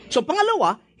 So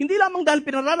pangalawa, hindi lamang dahil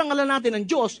pinararangalan natin ng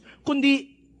Diyos,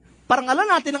 kundi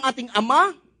parangalan natin ang ating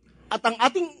ama at ang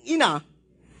ating ina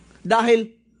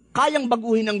dahil kayang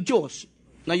baguhin ng Diyos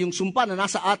na yung sumpa na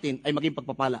nasa atin ay maging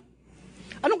pagpapala.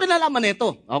 Anong kinalaman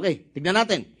nito? Okay, tignan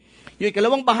natin. Yung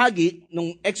ikalawang bahagi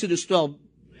ng Exodus 12,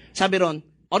 sabi ron,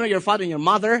 honor your father and your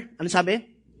mother. Ano sabi?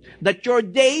 That your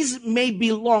days may be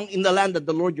long in the land that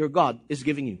the Lord your God is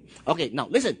giving you. Okay, now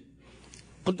listen.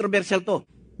 Controversial to.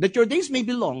 That your days may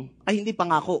be long ay hindi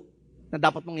pangako na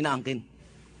dapat mong inaangkin.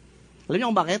 Alam niyo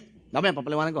kung bakit? Mamaya,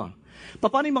 papaliwanag ko.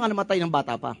 Paano yung mga namatay ng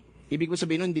bata pa? Ibig ko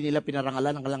sabihin nun, hindi nila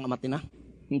pinarangalan ang kalang ama't ina?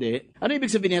 Hindi. Ano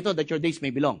ibig sabihin nito? That your days may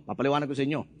be long. Papaliwanag ko sa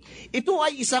inyo. Ito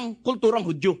ay isang kulturang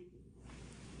Hudyo.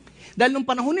 Dahil nung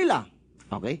panahon nila,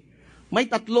 okay, may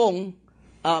tatlong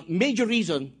major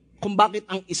reason kung bakit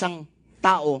ang isang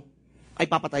tao ay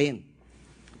papatayin.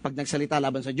 Pag nagsalita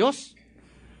laban sa Diyos,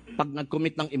 pag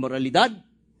nag-commit ng immoralidad,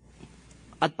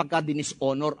 at pagka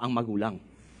dishonor ang magulang.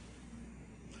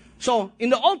 So,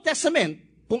 in the Old Testament,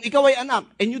 kung ikaw ay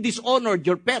anak and you dishonored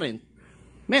your parent,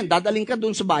 dadaling ka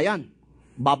doon sa bayan.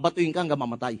 Babatuin ka hanggang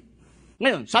mamatay.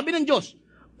 Ngayon, sabi ng Diyos,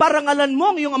 parangalan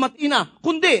mo ang iyong ama't ina,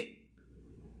 kundi,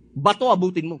 bato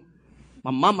abutin mo.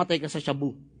 Mamamatay ka sa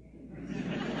shabu.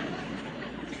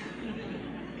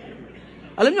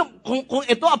 Alam niyo, kung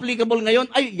ito applicable ngayon,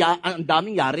 ang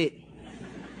daming yari.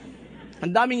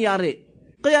 Ang daming yari.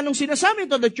 Kaya nung sinasabi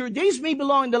ito, that your days may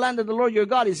belong in the land that the Lord your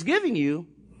God is giving you,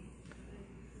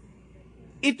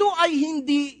 ito ay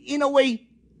hindi, in a way,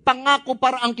 pangako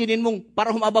para angkinin mong,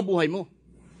 para humaba buhay mo.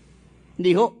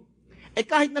 Hindi ho.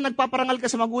 Kahit na nagpaparangal ka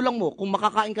sa magulang mo, kung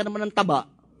makakain ka naman ng taba,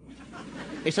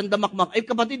 sandamakmak,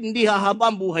 kapatid, hindi hahaba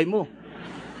ang buhay mo.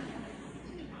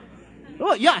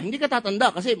 Oh, yeah, hindi ka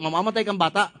tatanda kasi mamamatay kang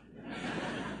bata.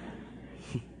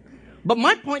 But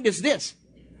my point is this.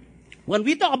 When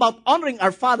we talk about honoring our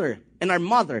father and our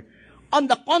mother, on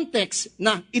the context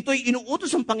na ito'y inuutos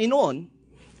ng Panginoon,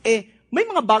 may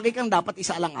mga bagay kang dapat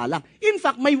isaalang-alang. In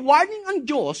fact, may warning ang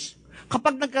Diyos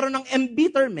kapag nagkaroon ng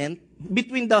embitterment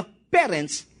between the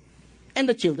parents and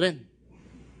the children.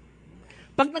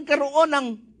 Pag nagkaroon ng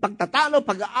pagtatalo,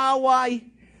 pag-aaway,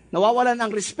 nawawalan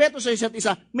ng respeto sa isa't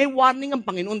isa, may warning ang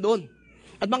Panginoon doon.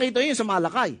 At makita yun sa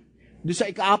Malakay. Doon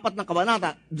sa ika-4 ng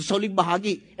kabanata, doon sa huling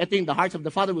bahagi, ito yung the hearts of the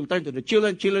father will turn to the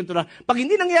children, children to the... Pag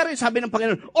hindi nangyari, sabi ng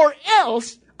Panginoon, or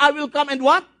else, I will come and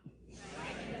what?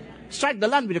 Strike the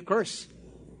land with a curse.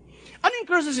 Ano yung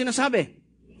curse na sinasabi?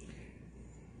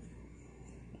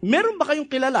 Meron ba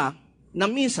kayong kilala na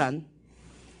minsan,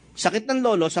 sakit ng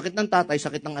lolo, sakit ng tatay,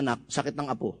 sakit ng anak, sakit ng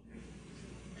apo?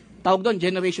 Tawag doon,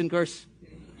 generation curse.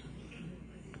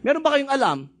 Meron ba kayong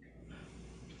alam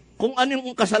kung ano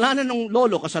yung kasalanan ng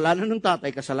lolo, kasalanan ng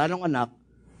tatay, kasalanan ng anak,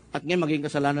 at ngayon maging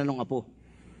kasalanan ng apo?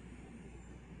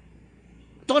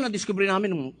 Ito na discover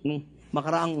namin nung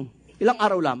makaraang ilang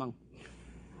araw lamang.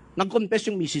 Nag-confess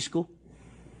yung misis ko.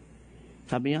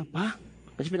 Sabi niya, pa,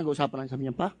 kasi pinag-uusapan namin, sabi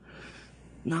niya, pa,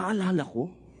 naalala ko,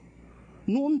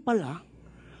 noon pala,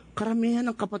 karamihan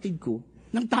ng kapatid ko,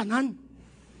 nagtanan.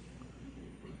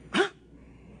 Ha?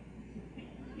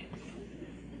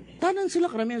 Tanan sila,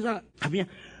 karamihan sa... Sabi niya,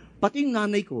 pati yung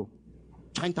nanay ko,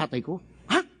 tsaka yung tatay ko.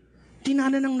 Ha?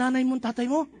 Tinanan ng nanay mo, tatay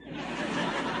mo?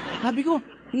 Sabi ko,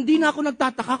 hindi na ako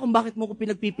nagtataka kung bakit mo ko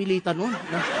pinagpipilitan noon.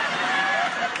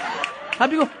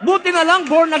 Sabi ko, buti na lang,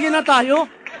 born again na tayo.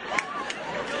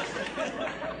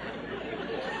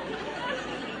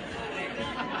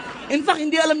 In fact,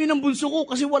 hindi alam yun ng bunso ko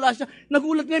kasi wala siya.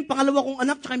 Nagulat nga yung pangalawa kong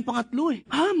anak tsaka yung pangatlo eh.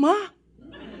 Ma?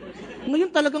 Ngayon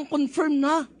talagang confirm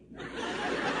na.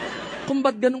 Kung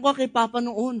ba't ganun ka kay Papa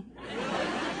noon.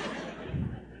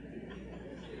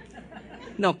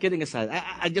 No, kidding aside.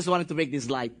 I just wanted to make this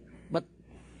light. But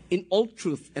in all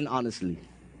truth and honestly,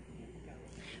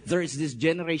 there is this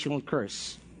generational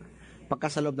curse. Pagka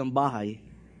sa loob ng bahay,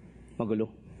 magulo.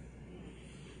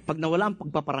 Pag nawala ang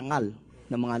pagpaparangal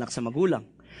ng mga anak sa magulang,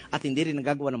 at hindi rin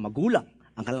nagagawa ng magulang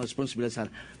ang kanilang responsibilidad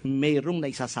sa mayroong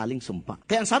naisasaling sumpa.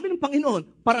 Kaya ang sabi ng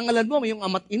Panginoon, parangalan mo yung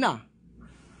ama't ina.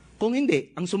 Kung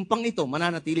hindi, ang sumpang ito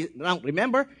mananatili. Now,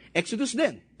 remember, Exodus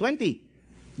then,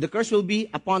 20. The curse will be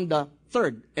upon the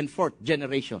third and fourth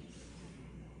generation.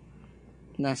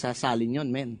 Nasasalin yun,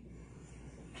 men.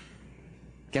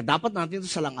 Kaya dapat natin ito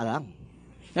salang-alang.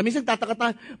 Na minsan tataka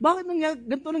tayo, bakit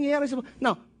ganito nangyayari sa...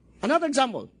 Now, another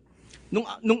example.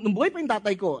 Nung buhay pa yung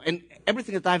tatay ko, and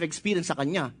everything that I've experienced sa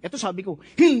kanya, eto sabi ko,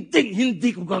 hindi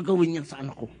ko gagawin yan sa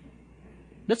anak ko.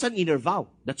 That's an inner vow.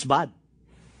 That's bad.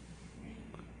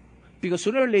 Because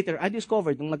sooner or later, I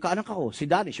discovered, nung nagkaanak ako, si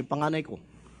Danish, yung panganay ko,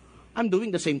 I'm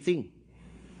doing the same thing.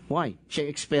 Why?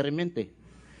 Siya experiment eh.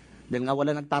 Dahil nga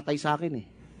wala nagtatay sa akin eh.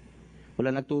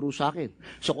 Wala nagturo sa akin.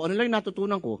 So kung ano lang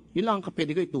natutunan ko, yun lang ang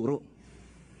pwede ko ituro.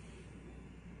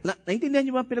 Naintindihan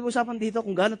niyo ba pinag-usapan dito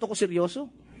kung gaano to ko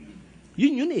seryoso?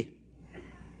 Yun eh.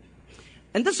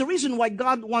 And that's the reason why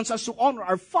God wants us to honor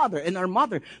our father and our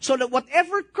mother. So that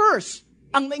whatever curse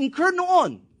ang na-incur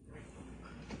noon,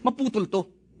 maputol to.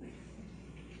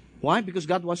 Why? Because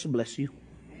God wants to bless you.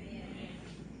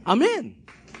 Amen.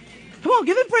 Come on,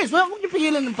 give Him praise. Huwag niyo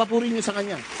pigilan ng papurihin niyo sa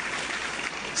Kanya.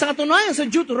 Sa katunayan, sa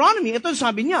Deuteronomy, ito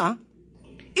sabi niya,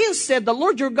 instead, the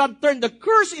Lord your God turned the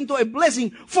curse into a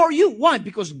blessing for you. Why?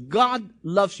 Because God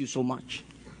loves you so much.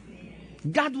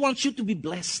 God wants you to be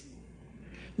blessed.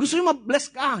 Gusto niyo ma-bless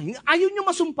ka. Ayaw niyo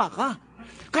masumpa ka.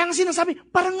 Kaya nga sinasabi,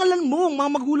 parangalan mo ang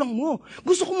mga magulang mo.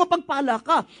 Gusto kong mapagpala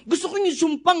ka. Gusto kong yung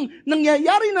sumpang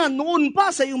nangyayari na noon pa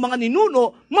sa iyong mga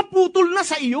ninuno, maputol na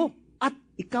sa iyo. At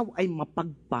ikaw ay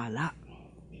mapagpala.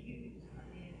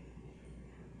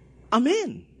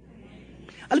 Amen.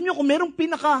 Alam niyo kung merong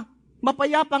pinaka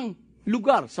mapayapang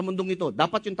lugar sa mundong ito,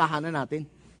 dapat yung tahanan natin.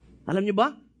 Alam niyo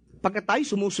ba? Pagka tayo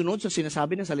sumusunod sa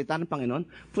sinasabi ng salita ng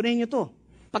Panginoon, punayin niyo to.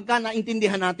 Pagka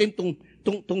naintindihan natin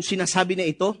tong sinasabi na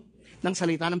ito ng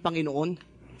salita ng Panginoon,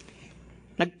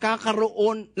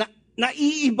 nagkakaroon,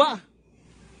 naiiba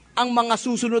ang mga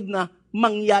susunod na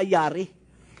mangyayari.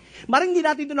 Marang hindi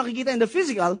natin ito nakikita in the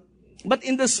physical, but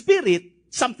in the spirit,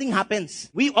 something happens.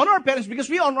 We honor our parents because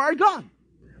we honor our God.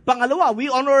 Pangalawa, we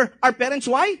honor our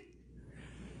parents. Why?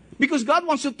 Because God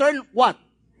wants to turn what?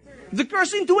 The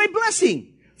curse into a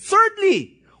blessing.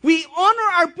 Thirdly, we honor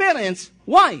our parents.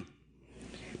 Why?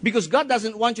 Because God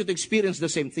doesn't want you to experience the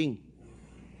same thing.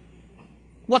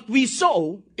 What we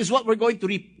sow is what we're going to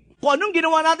reap. Kung anong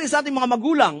ginawa natin sa ating mga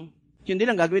magulang, yun din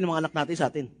ang gagawin ng mga anak natin sa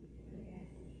atin.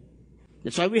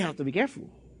 That's why we have to be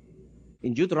careful.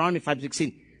 In Deuteronomy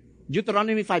 5:16.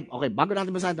 Deuteronomy 5, okay, bago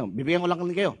natin basahin ito, bibigyan ko lang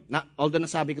kayo. Although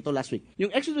nasabi ko to last week.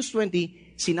 Yung Exodus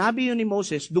 20, sinabi yun ni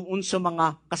Moses doon sa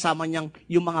mga kasama niyang,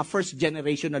 yung mga first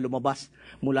generation na lumabas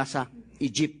mula sa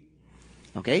Egypt.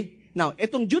 Okay? Now,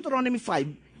 itong Deuteronomy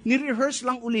 5, ni-rehearse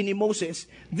lang uli ni Moses,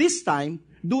 this time,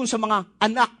 doon sa mga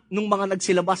anak ng mga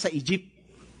nagsilabas sa Egypt.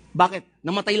 Bakit?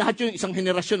 Namatay lahat yun, isang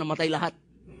henerasyon, namatay lahat.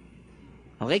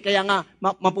 Okay? Kaya nga,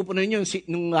 mapupunan nyo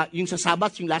yung sa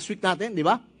Sabbath, yung last week natin, di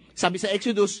ba? Sabi sa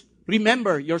Exodus,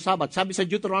 remember your Sabbath. Sabi sa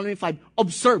Deuteronomy 5,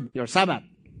 observe your Sabbath.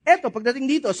 Eto, pagdating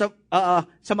dito sa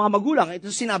mga magulang, ito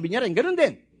sinabi niya rin, ganun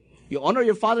din. You honor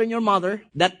your father and your mother,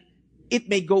 that it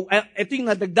may go, ito yung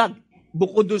nadagdag,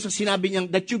 bukod doon sa sinabi niyang,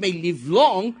 that you may live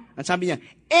long, ang sabi niya,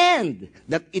 and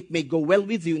that it may go well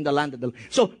with you in the land of the Lord.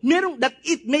 So, merong that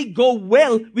it may go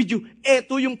well with you.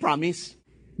 Ito yung promise.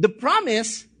 The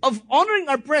promise of honoring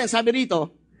our parents, sabi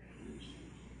rito,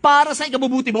 para sa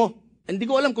ikabubuti mo. Hindi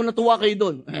ko alam kung natuwa kayo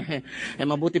doon.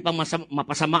 Mabuti pang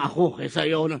mapasama ako kaysa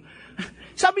iyo.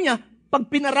 Sabi niya, pag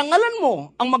pinarangalan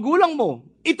mo ang magulang mo,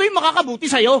 ito'y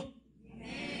makakabuti sa'yo.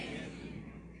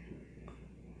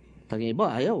 Tangin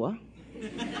ba? Ayaw,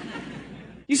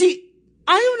 You see,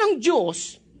 ayaw ng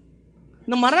Diyos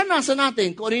na maranasan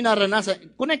natin kung ano yung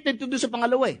naranasan. Connected to doon sa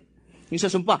pangalawa yung sa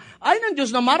sumpa. Ayaw ng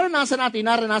Diyos na maranasan natin,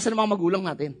 naranasan ng mga magulang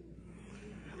natin.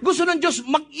 Gusto ng Diyos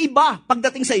mag-iba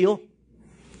pagdating sa iyo.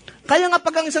 Kaya nga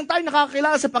pag ang isang tayo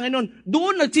nakakakilala sa Panginoon,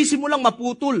 doon nagsisimulang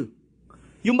maputol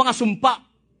yung mga sumpa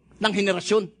ng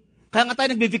henerasyon. Kaya nga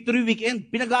tayo nagbe-victory weekend.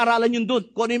 Pinag-aaralan yun doon.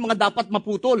 Kung ano yung mga dapat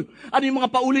maputol. Ano yung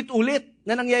mga paulit-ulit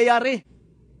na nangyayari.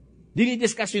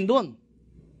 Dinidiscuss yun doon.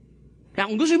 Kaya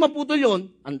kung gusto yung maputol yun,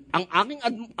 ang aking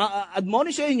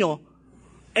admonish sa inyo,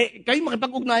 kayo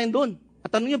makipag-ugnayan doon. At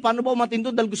tanong nyo, paano ba umatin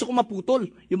doon? Dahil gusto ko maputol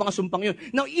yung mga sumpang yun.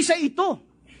 Now, isa ito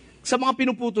sa mga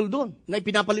pinuputol doon na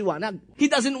ipinapaliwanag. He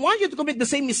doesn't want you to commit the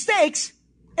same mistakes,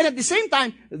 and at the same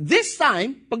time, this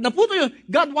time, pag naputol yun,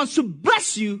 God wants to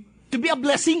bless you to be a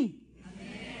blessing.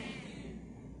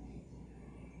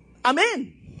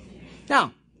 Amen.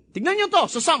 Now, tignan nyo to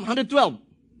sa Psalm 112.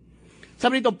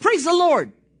 Sabi nito, praise the Lord.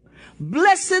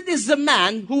 Blessed is the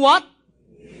man who what?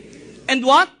 And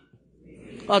what?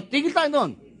 Tigil tayo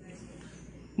doon.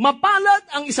 Mapalad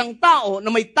ang isang tao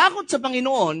na may takot sa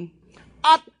Panginoon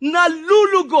at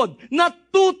nalulugod,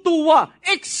 natutuwa,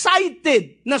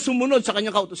 excited na sumunod sa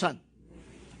kanyang kautusan.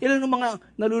 Ilan ng mga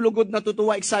nalulugod,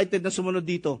 natutuwa, excited na sumunod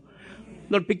dito?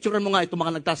 Lord, picturean mo nga ito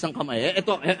mga nagtaas ng kamay.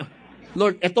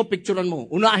 Lord, ito picturean mo.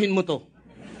 Unahin mo to.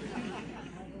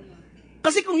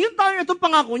 Kasi kung yun tayo, ito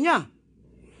pangako niya.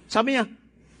 Sabi niya,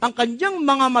 ang kanyang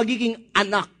mga magiging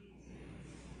anak,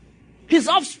 his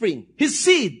offspring, his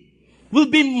seed, will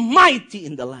be mighty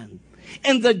in the land.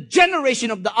 And the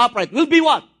generation of the upright will be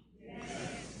what?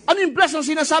 Ano yung blessing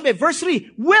sinasabi? Verse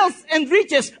 3, wealth and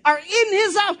riches are in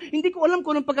his house. Hindi ko alam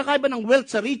kung anong pagkakaiba ng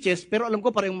wealth sa riches, pero alam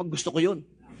ko parang maggusto ko yun.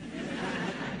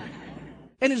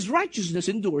 And his righteousness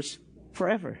endures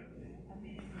forever.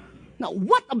 Now,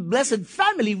 what a blessed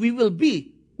family we will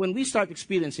be when we start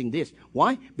experiencing this.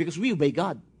 Why? Because we obey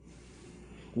God.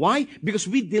 Why? Because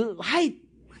we delight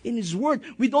in His Word.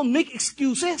 We don't make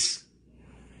excuses.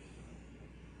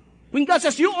 When God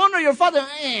says, you honor your father,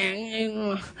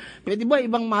 pwede ba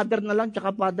ibang mother na lang,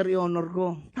 tsaka father i-honor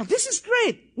ko? Now, this is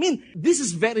great. I mean, this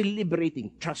is very liberating.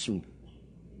 Trust me.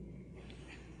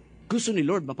 Gusto ni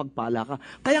Lord, mapagpala ka.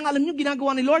 Kaya nga alam niyo,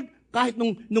 ginagawa ni Lord, kahit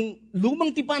nung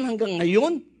lumang tipan hanggang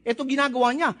ngayon, ito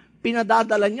ginagawa niya,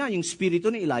 pinadadala niya yung spirito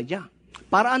ni Elijah.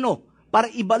 Para ano? Para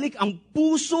ibalik ang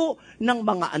puso ng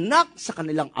mga anak sa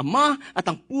kanilang ama at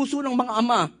ang puso ng mga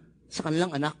ama sa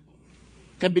kanilang anak.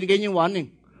 Kaya binigay niya yung warning.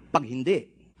 Pag hindi,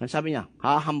 sabi niya,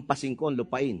 hahampasin ko ang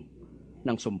lupain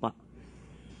ng sumpa.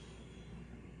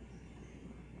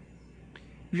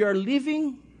 We are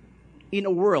living in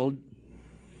a world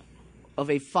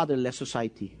of a fatherless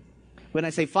society. When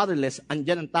I say fatherless,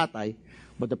 andyan ang tatay,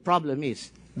 but the problem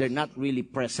is, they're not really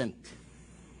present.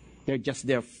 They're just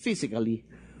there physically,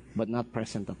 but not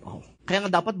present at all. Kaya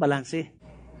nga dapat balanse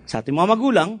sa ating mga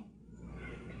magulang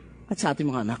at sa ating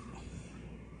mga anak.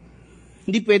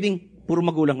 Hindi pwedeng puro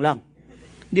magulang lang.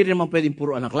 Hindi rin naman pwedeng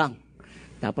puro anak lang.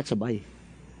 Dapat sabay.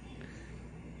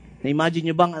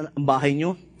 Na-imagine nyo bang ang bahay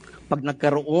nyo, pag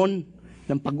nagkaroon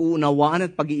ng pag-uunawaan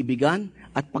at pag-iibigan,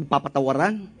 at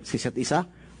pagpapatawaran sa isa't isa,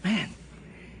 man,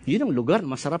 yun ang lugar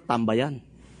na masarap tambayan.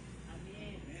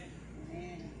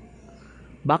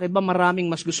 Bakit ba maraming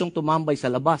mas gustong tumambay sa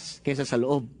labas kaysa sa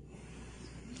loob?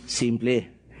 Simple.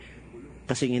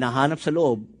 Kasi hinahanap sa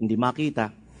loob, hindi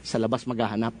makita, sa labas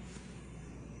maghahanap.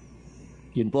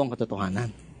 Yun po ang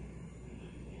katotohanan.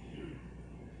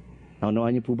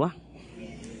 Naunawaan niyo po ba?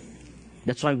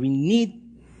 That's why we need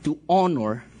to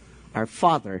honor our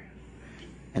father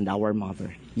and our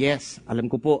mother. Yes, alam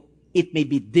ko po, it may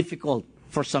be difficult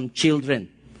for some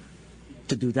children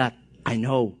to do that. I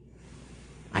know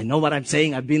what I'm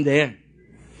saying. I've been there.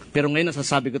 Pero ngayon,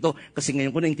 nasasabi ko to kasi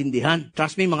ngayon ko naintindihan.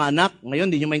 Trust me, mga anak,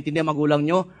 ngayon, di nyo maintindihan magulang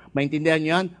nyo. Maintindihan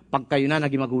nyo yan pag kayo na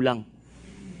naging magulang.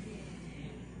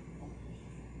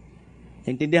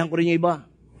 Naintindihan ko rin yung iba.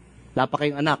 Wala pa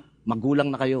kayong anak,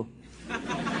 magulang na kayo.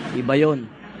 Iba yon.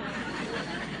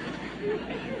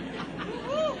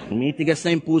 Umitigas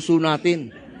na yung puso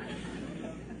natin.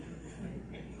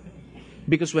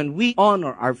 Because when we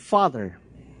honor our father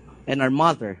and our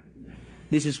mother,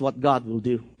 this is what God will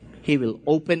do. He will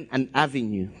open an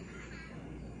avenue.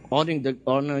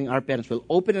 Honoring our parents will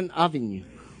open an avenue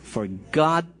for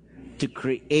God to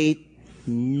create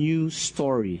new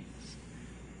story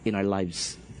in our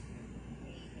lives.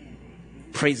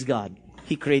 Praise God.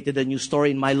 He created a new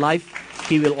story in my life.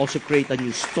 He will also create a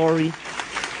new story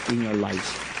in your lives.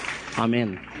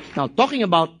 Amen. Now, talking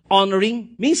about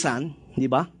honoring, minsan, di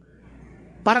ba?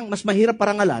 Parang mas mahirap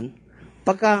parangalan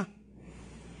pagka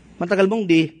matagal mong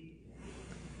di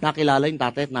nakilala yung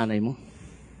tatay at nanay mo.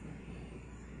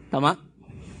 Tama?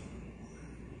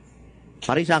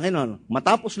 Parang sa akin, ano,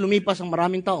 matapos lumipas ang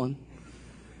maraming taon,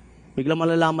 bigla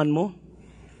malalaman mo,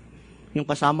 yung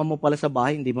kasama mo pala sa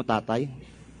bahay, hindi mo tatay,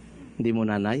 hindi mo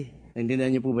nanay. Naintindihan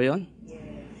niyo po ba yun?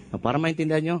 Para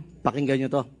maintindihan niyo, pakinggan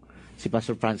niyo to. Si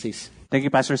Pastor Francis. Thank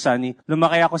you, Pastor Sunny.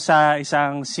 Lumaki ako sa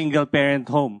isang single-parent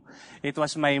home. It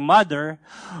was my mother,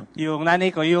 yung nanay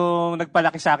ko, yung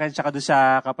nagpalaki sa akin tsaka doon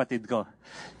sa kapatid ko.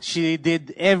 She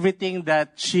did everything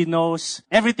that she knows,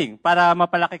 everything, para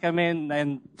mapalaki kami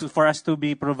and for us to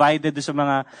be provided sa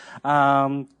mga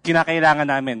kinakailangan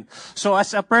namin. So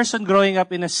as a person growing up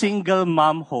in a single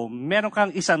mom home, meron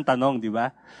kang isang tanong, di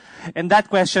ba? And that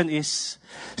question is,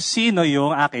 sino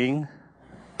yung aking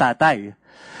tatay?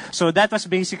 So that was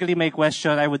basically my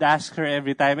question. I would ask her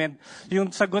every time. And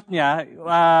yung sagot niya,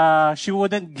 she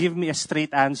wouldn't give me a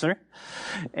straight answer.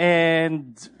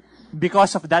 And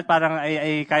because of that, parang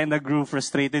I kind of grew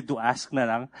frustrated to ask na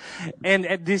lang. And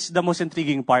this is the most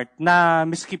intriguing part, na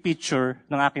miski picture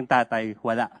ng aking tatay,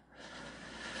 wala.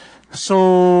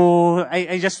 So,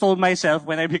 I just told myself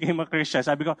when I became a Christian,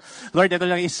 sabi ko, Lord, ito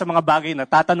lang isa sa mga bagay na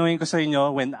tatanungin ko sa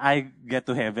inyo when I get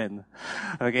to heaven.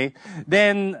 Okay?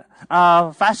 Then,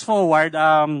 fast forward,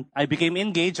 I became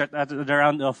engaged at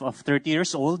around of 30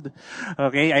 years old.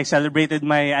 Okay? I celebrated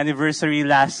my anniversary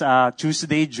last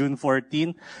Tuesday, June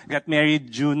 14. Got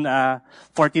married June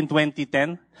 14,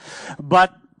 2010.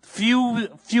 But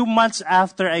few months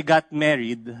after I got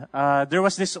married, there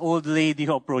was this old lady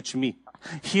who approached me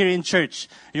here in church.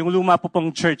 Yung luma po pong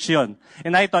church yon.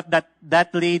 And I thought that that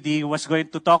lady was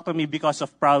going to talk to me because of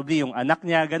probably yung anak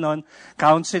niya, ganon,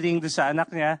 counseling do sa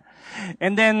anak niya.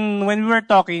 And then when we were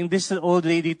talking, this old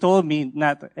lady told me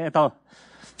na, eto,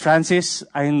 Francis,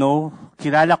 I know,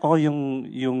 kilala ko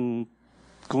yung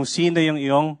kung sino yung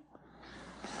iyong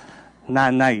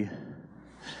nanay.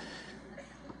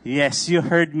 Yes, you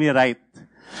heard me right.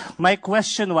 My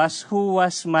question was, who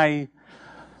was my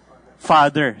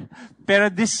father?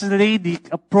 Pero this lady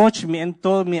approached me and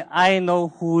told me, I know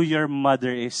who your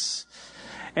mother is.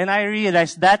 And I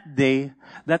realized that day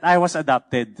that I was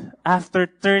adopted. After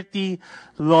 30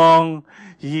 long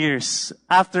years.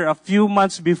 After a few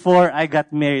months before I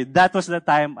got married. That was the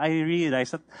time I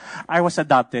realized that I was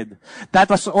adopted. That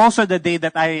was also the day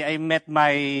that I met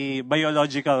my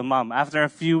biological mom. After a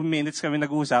few minutes kami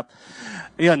nag-usap,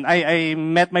 yun, I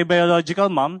met my biological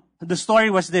mom. The story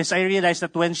was this. I realized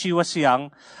that when she was young,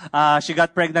 she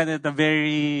got pregnant at a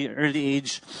very early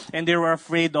age, and they were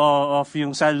afraid of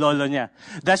yung sa lolo niya.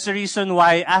 That's the reason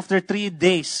why after 3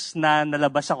 days na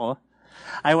nalabas ako,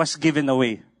 I was given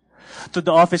away to the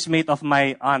office mate of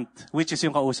my aunt, which is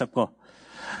yung kausap ko.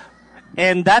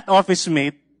 And that office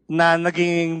mate na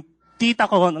naging tita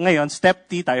ko ngayon, step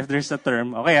tita, if there's a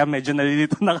term. Okay, medyo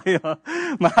nalilito na kayo.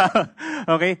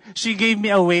 Okay, she gave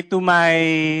me away to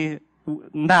my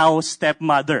now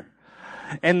stepmother.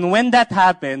 And when that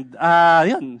happened,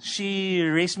 yun, she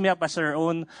raised me up as her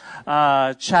own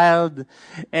child.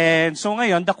 And so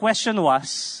ngayon, the question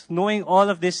was, knowing all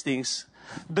of these things,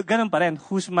 ganun pa rin,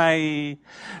 who's my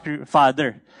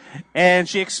father? And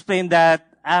she explained that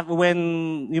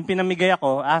when yung pinamigay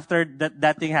ako, after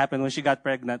that thing happened, when she got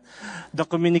pregnant, the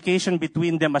communication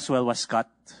between them as well was cut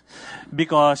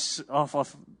because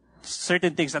of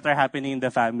certain things that are happening in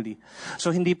the family. So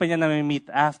hindi pa niya na-meet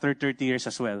after 30 years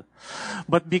as well.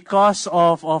 But because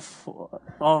of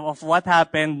what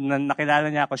happened, na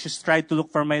nakilala niya ako, she's tried to look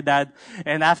for my dad.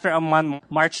 And after a month,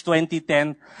 March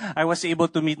 2010, I was able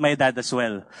to meet my dad as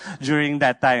well during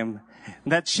that time.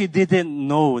 That she didn't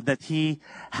know that he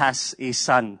has a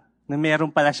son, na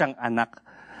meron pala siyang anak.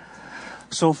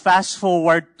 So fast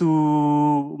forward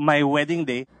to my wedding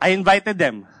day, I invited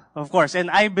them. Of course. And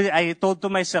I told to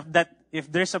myself that if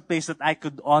there's a place that I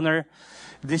could honor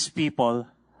these people,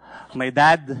 my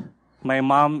dad, my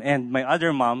mom, and my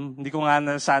other mom, hindi ko nga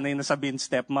nasanay na sabihin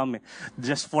stepmom eh.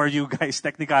 Just for you guys,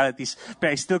 technicalities.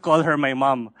 But I still call her my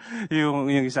mom.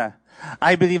 Yung isa.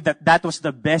 I believe that was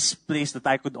the best place that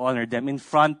I could honor them in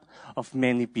front of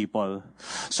many people.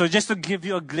 So just to give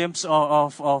you a glimpse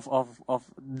of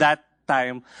that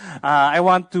time, I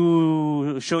want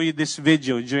to show you this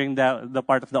video during the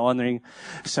part of the honoring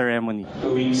ceremony.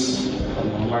 2 weeks,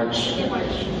 March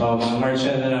na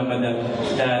nalaman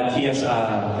that he has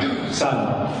a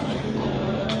son.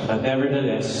 But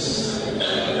nevertheless,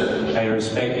 I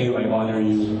respect you, I honor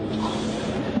you.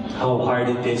 How hard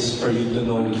it is for you to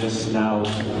know just now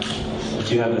that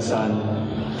you have a son.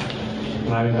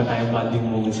 Marami pa tayong bonding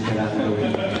moments na kailangan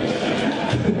gawin.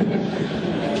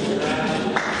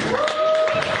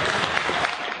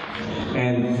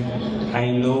 And I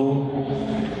know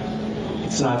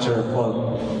it's not your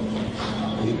fault.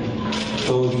 You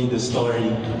told me the story.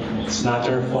 It's not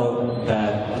your fault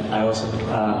that I was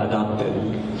adopted.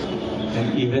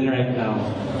 And even right now,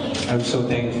 I'm so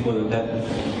thankful that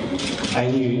I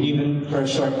knew, even for a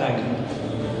short time,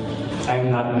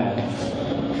 I'm not mad.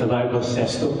 The Bible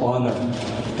says to honor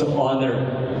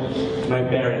my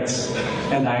parents,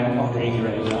 and I'm honoring you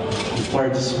right now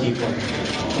for these people.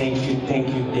 Thank you,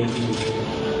 thank you, thank you.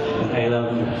 And I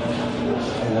love you.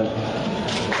 I love you.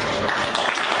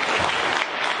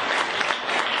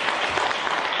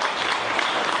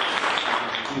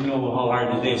 You know how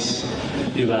hard it is,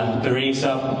 diba? To raise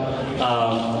up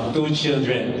 2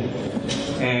 children.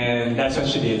 And that's what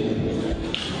she did.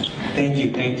 Thank you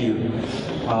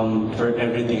for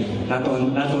everything. Not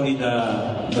only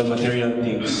the material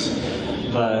things,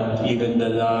 but even the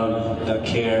love, the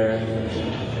care,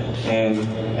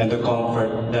 and the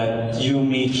comfort that you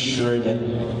made sure that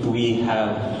we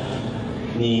have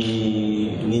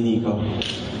ni Nico.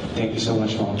 Thank you so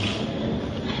much, Mom.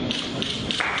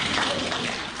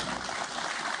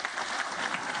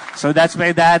 So that's my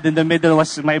dad. In the middle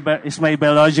is my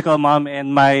biological mom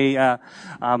and my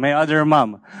other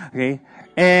mom. Okay,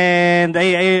 and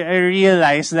I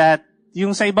realized that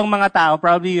yung sa ibang mga tao,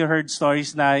 probably you heard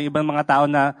stories na ibang mga tao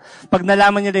na pag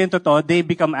nalaman nila yung totoo, they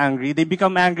become angry. They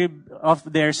become angry of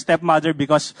their stepmother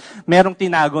because merong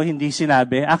tinago, hindi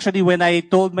sinabi. Actually, when I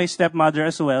told my stepmother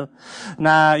as well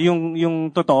na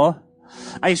yung totoo,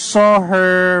 I saw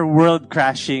her world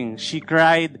crashing. She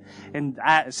cried and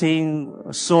saying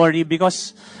sorry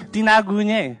because tinago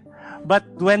niya eh. But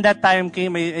when that time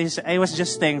came, I was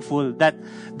just thankful that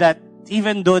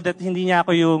even though that hindi niya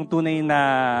ako yung tunay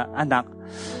na anak,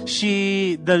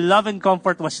 the love and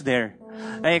comfort was there.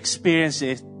 I experienced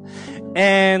it.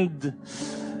 And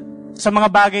sa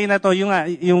mga bagay na to, yung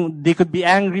they could be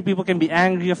angry, people can be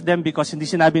angry of them because hindi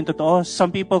sinabi yung totoo.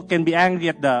 Some people can be angry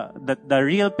at the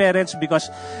real parents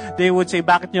because they would say,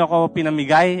 bakit niyo ako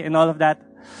pinamigay and all of that.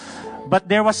 But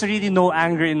there was really no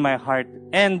anger in my heart.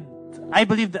 And I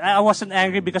believe that I wasn't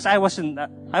angry because I wasn't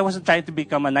trying to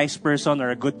become a nice person or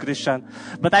a good Christian.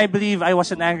 But I believe I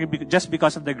wasn't angry just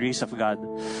because of the grace of God.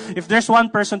 If there's one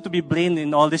person to be blamed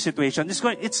in all this situation,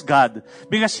 it's God.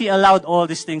 Because He allowed all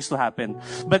these things to happen.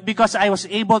 But because I was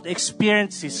able to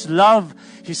experience His love,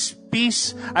 His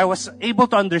peace, I was able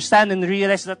to understand and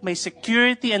realize that my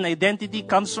security and identity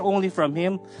comes only from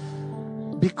Him.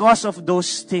 Because of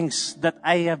those things that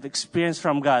I have experienced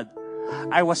from God,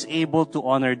 I was able to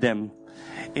honor them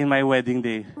in my wedding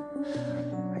day.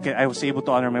 I was able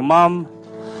to honor my mom,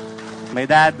 my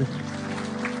dad,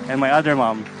 and my other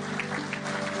mom.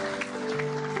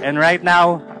 And right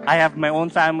now, I have my own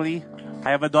family.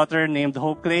 I have a daughter named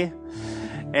Hope Clay.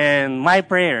 And my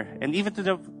prayer, and even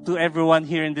to everyone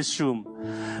here in this room,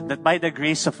 that by the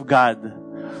grace of God,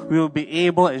 we will be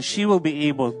able and she will be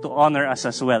able to honor us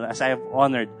as well as I have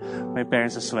honored my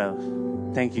parents as well.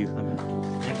 Thank you.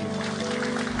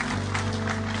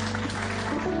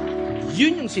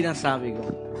 Yun yung sinasabi ko.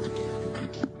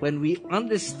 When we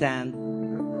understand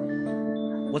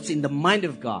what's in the mind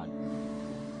of God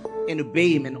and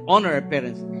obey Him and honor our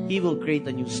parents, He will create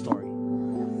a new story.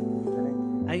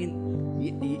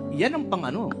 Yan ang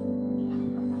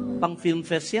pang film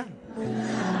fest yan.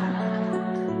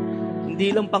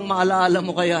 Hindi lang pang maalaala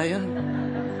mo kaya yan.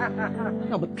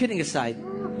 No, but kidding aside,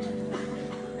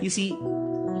 you see,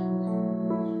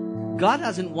 God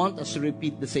doesn't want us to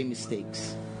repeat the same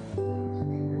mistakes.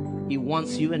 He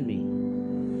wants you and me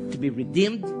to be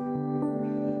redeemed.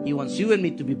 He wants you and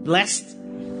me to be blessed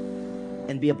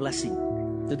and be a blessing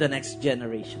to the next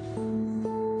generation.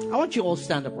 I want you all to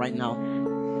stand up right now,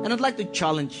 and I'd like to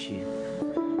challenge you.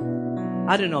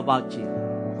 I don't know about you.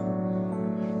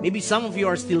 Maybe some of you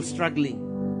are still struggling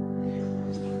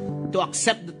to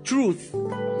accept the truth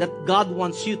that God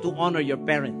wants you to honor your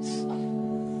parents.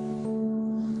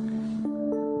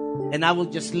 And I will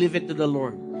just leave it to the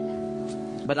Lord.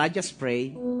 But I just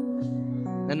pray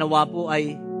na nawa po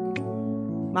ay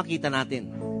makita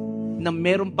natin na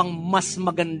meron pang mas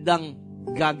magandang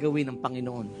gagawin ng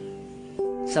Panginoon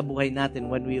sa buhay natin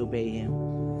when we obey Him.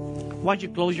 Why don't you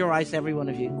close your eyes, every one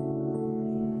of you?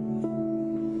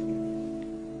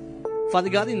 Father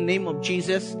God, in the name of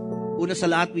Jesus, una sa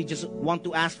lahat, we just want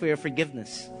to ask for your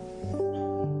forgiveness.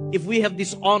 If we have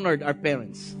dishonored our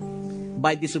parents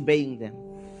by disobeying them,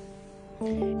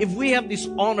 if we have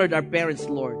dishonored our parents,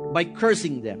 Lord, by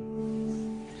cursing them,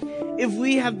 if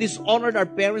we have dishonored our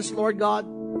parents, Lord God,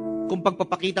 kung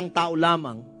pagpapakitang tao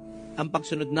lamang ang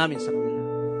pagsunod namin sa kanila,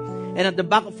 and at the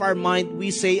back of our mind,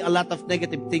 we say a lot of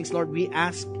negative things, Lord, we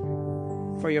ask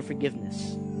for your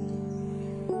forgiveness.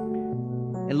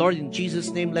 And Lord, in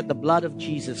Jesus' name, let the blood of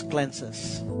Jesus cleanse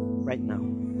us right now.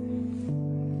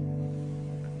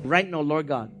 Right now,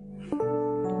 Lord God,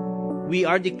 we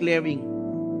are declaring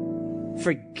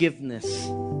forgiveness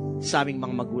sa aming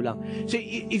mga magulang. So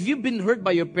if you've been hurt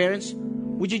by your parents,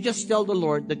 would you just tell the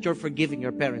Lord that you're forgiving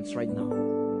your parents right now?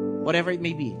 Whatever it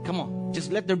may be. Come on.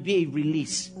 Just let there be a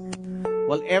release.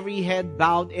 While every head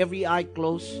bowed, every eye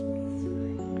closed.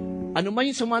 Ano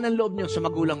man yung sama ng loob nyo sa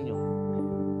magulang nyo,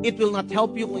 it will not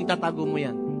help you kung itatago mo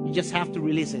yan. You just have to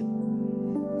release it.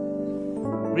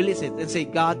 Release it and say,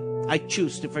 God, I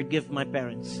choose to forgive my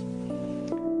parents.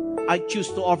 I choose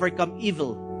to overcome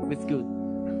evil with good.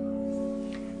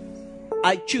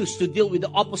 I choose to deal with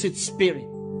the opposite spirit.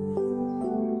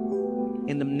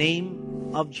 In the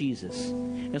name of Jesus.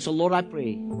 And so, Lord, I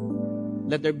pray,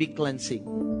 let there be cleansing.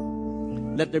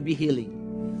 Let there be healing.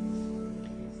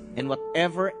 And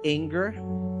whatever anger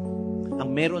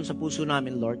ang meron sa puso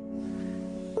namin, Lord,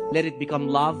 let it become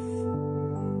love.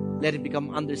 Let it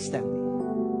become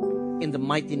understanding. In the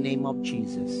mighty name of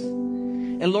Jesus.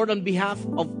 And Lord, on behalf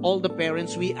of all the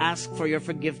parents, we ask for your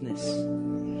forgiveness.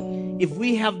 If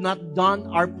we have not done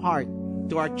our part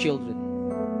to our children,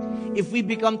 if we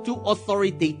become too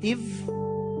authoritative,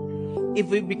 if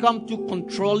we become too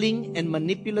controlling and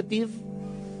manipulative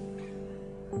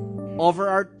over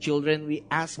our children, we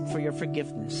ask for your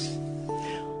forgiveness.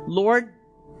 Lord,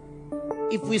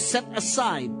 if we set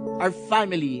aside our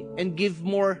family and give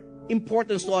more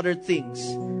importance to other things,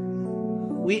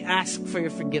 we ask for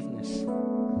your forgiveness.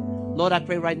 Lord, I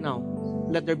pray right now,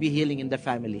 let there be healing in the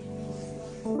family.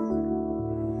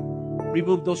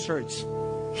 Remove those hurts.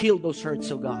 Heal those hurts,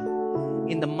 oh God,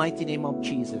 in the mighty name of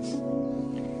Jesus.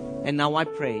 And now I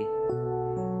pray,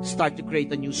 start to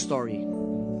create a new story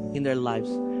in their lives.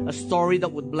 A story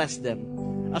that would bless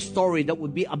them. A story that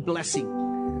would be a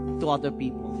blessing to other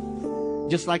people.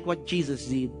 Just like what Jesus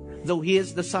did. Though He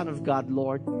is the Son of God,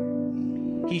 Lord,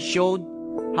 He showed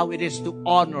how it is to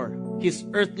honor His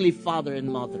earthly father and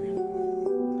mother.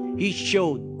 He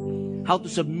showed how to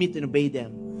submit and obey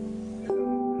them.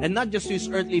 And not just to His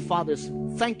earthly fathers.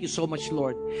 Thank you so much,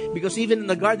 Lord. Because even in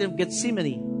the Garden of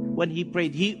Gethsemane, when He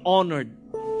prayed, He honored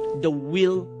the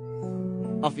will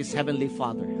of His Heavenly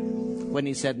Father. When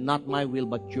He said, not my will,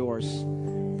 but yours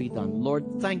be done. Lord,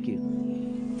 thank you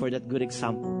for that good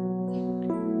example.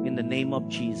 In the name of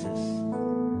Jesus.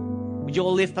 Would you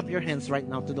all lift up your hands right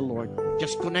now to the Lord?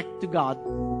 Just connect to God.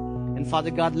 And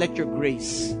Father God, let your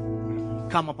grace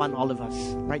come upon all of us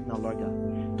right now, Lord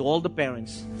God. To all the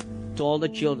parents, to all the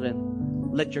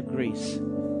children, let your grace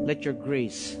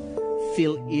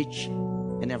fill each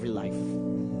and every life.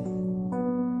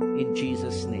 In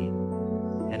Jesus' name.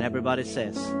 And everybody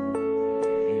says,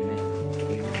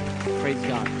 praise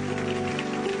God.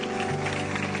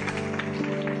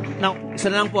 Now, isa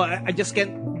na lang po, I just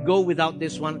can't go without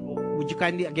this one. Would you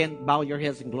kindly again bow your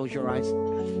heads and close your eyes?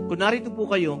 Kung narito po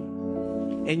kayo,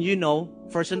 and you know,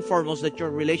 first and foremost, that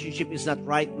your relationship is not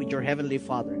right with your Heavenly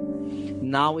Father,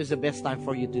 now is the best time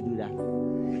for you to do that.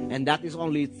 And that is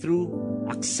only through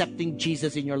accepting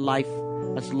Jesus in your life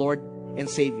as Lord and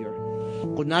Savior.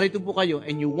 Kung narito po kayo,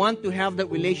 and you want to have that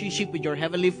relationship with your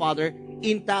Heavenly Father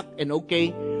intact and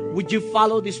okay, Would you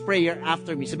follow this prayer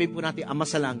after me? Sabihin po natin, Ama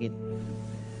sa langit,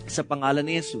 sa pangalan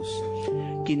ni Jesus,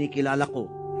 kinikilala ko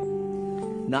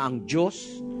na ang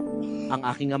Diyos ang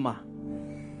aking Ama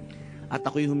at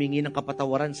ako'y humingi ng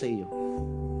kapatawaran sa iyo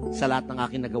sa lahat ng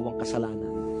aking nagawang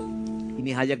kasalanan.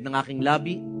 Inihayag ng aking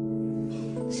labi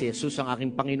si Jesus ang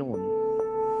aking Panginoon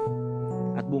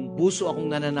at buong puso akong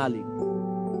nananalig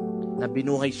na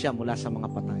binuhay siya mula sa mga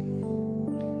patay.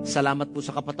 Salamat po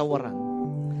sa kapatawaran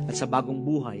at sa bagong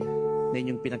buhay na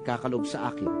inyong pinagkakaloob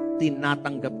sa akin.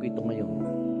 Tinatanggap ko ito ngayon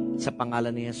sa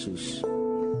pangalan ni Jesus.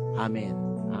 Amen.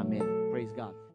 Amen. Praise God.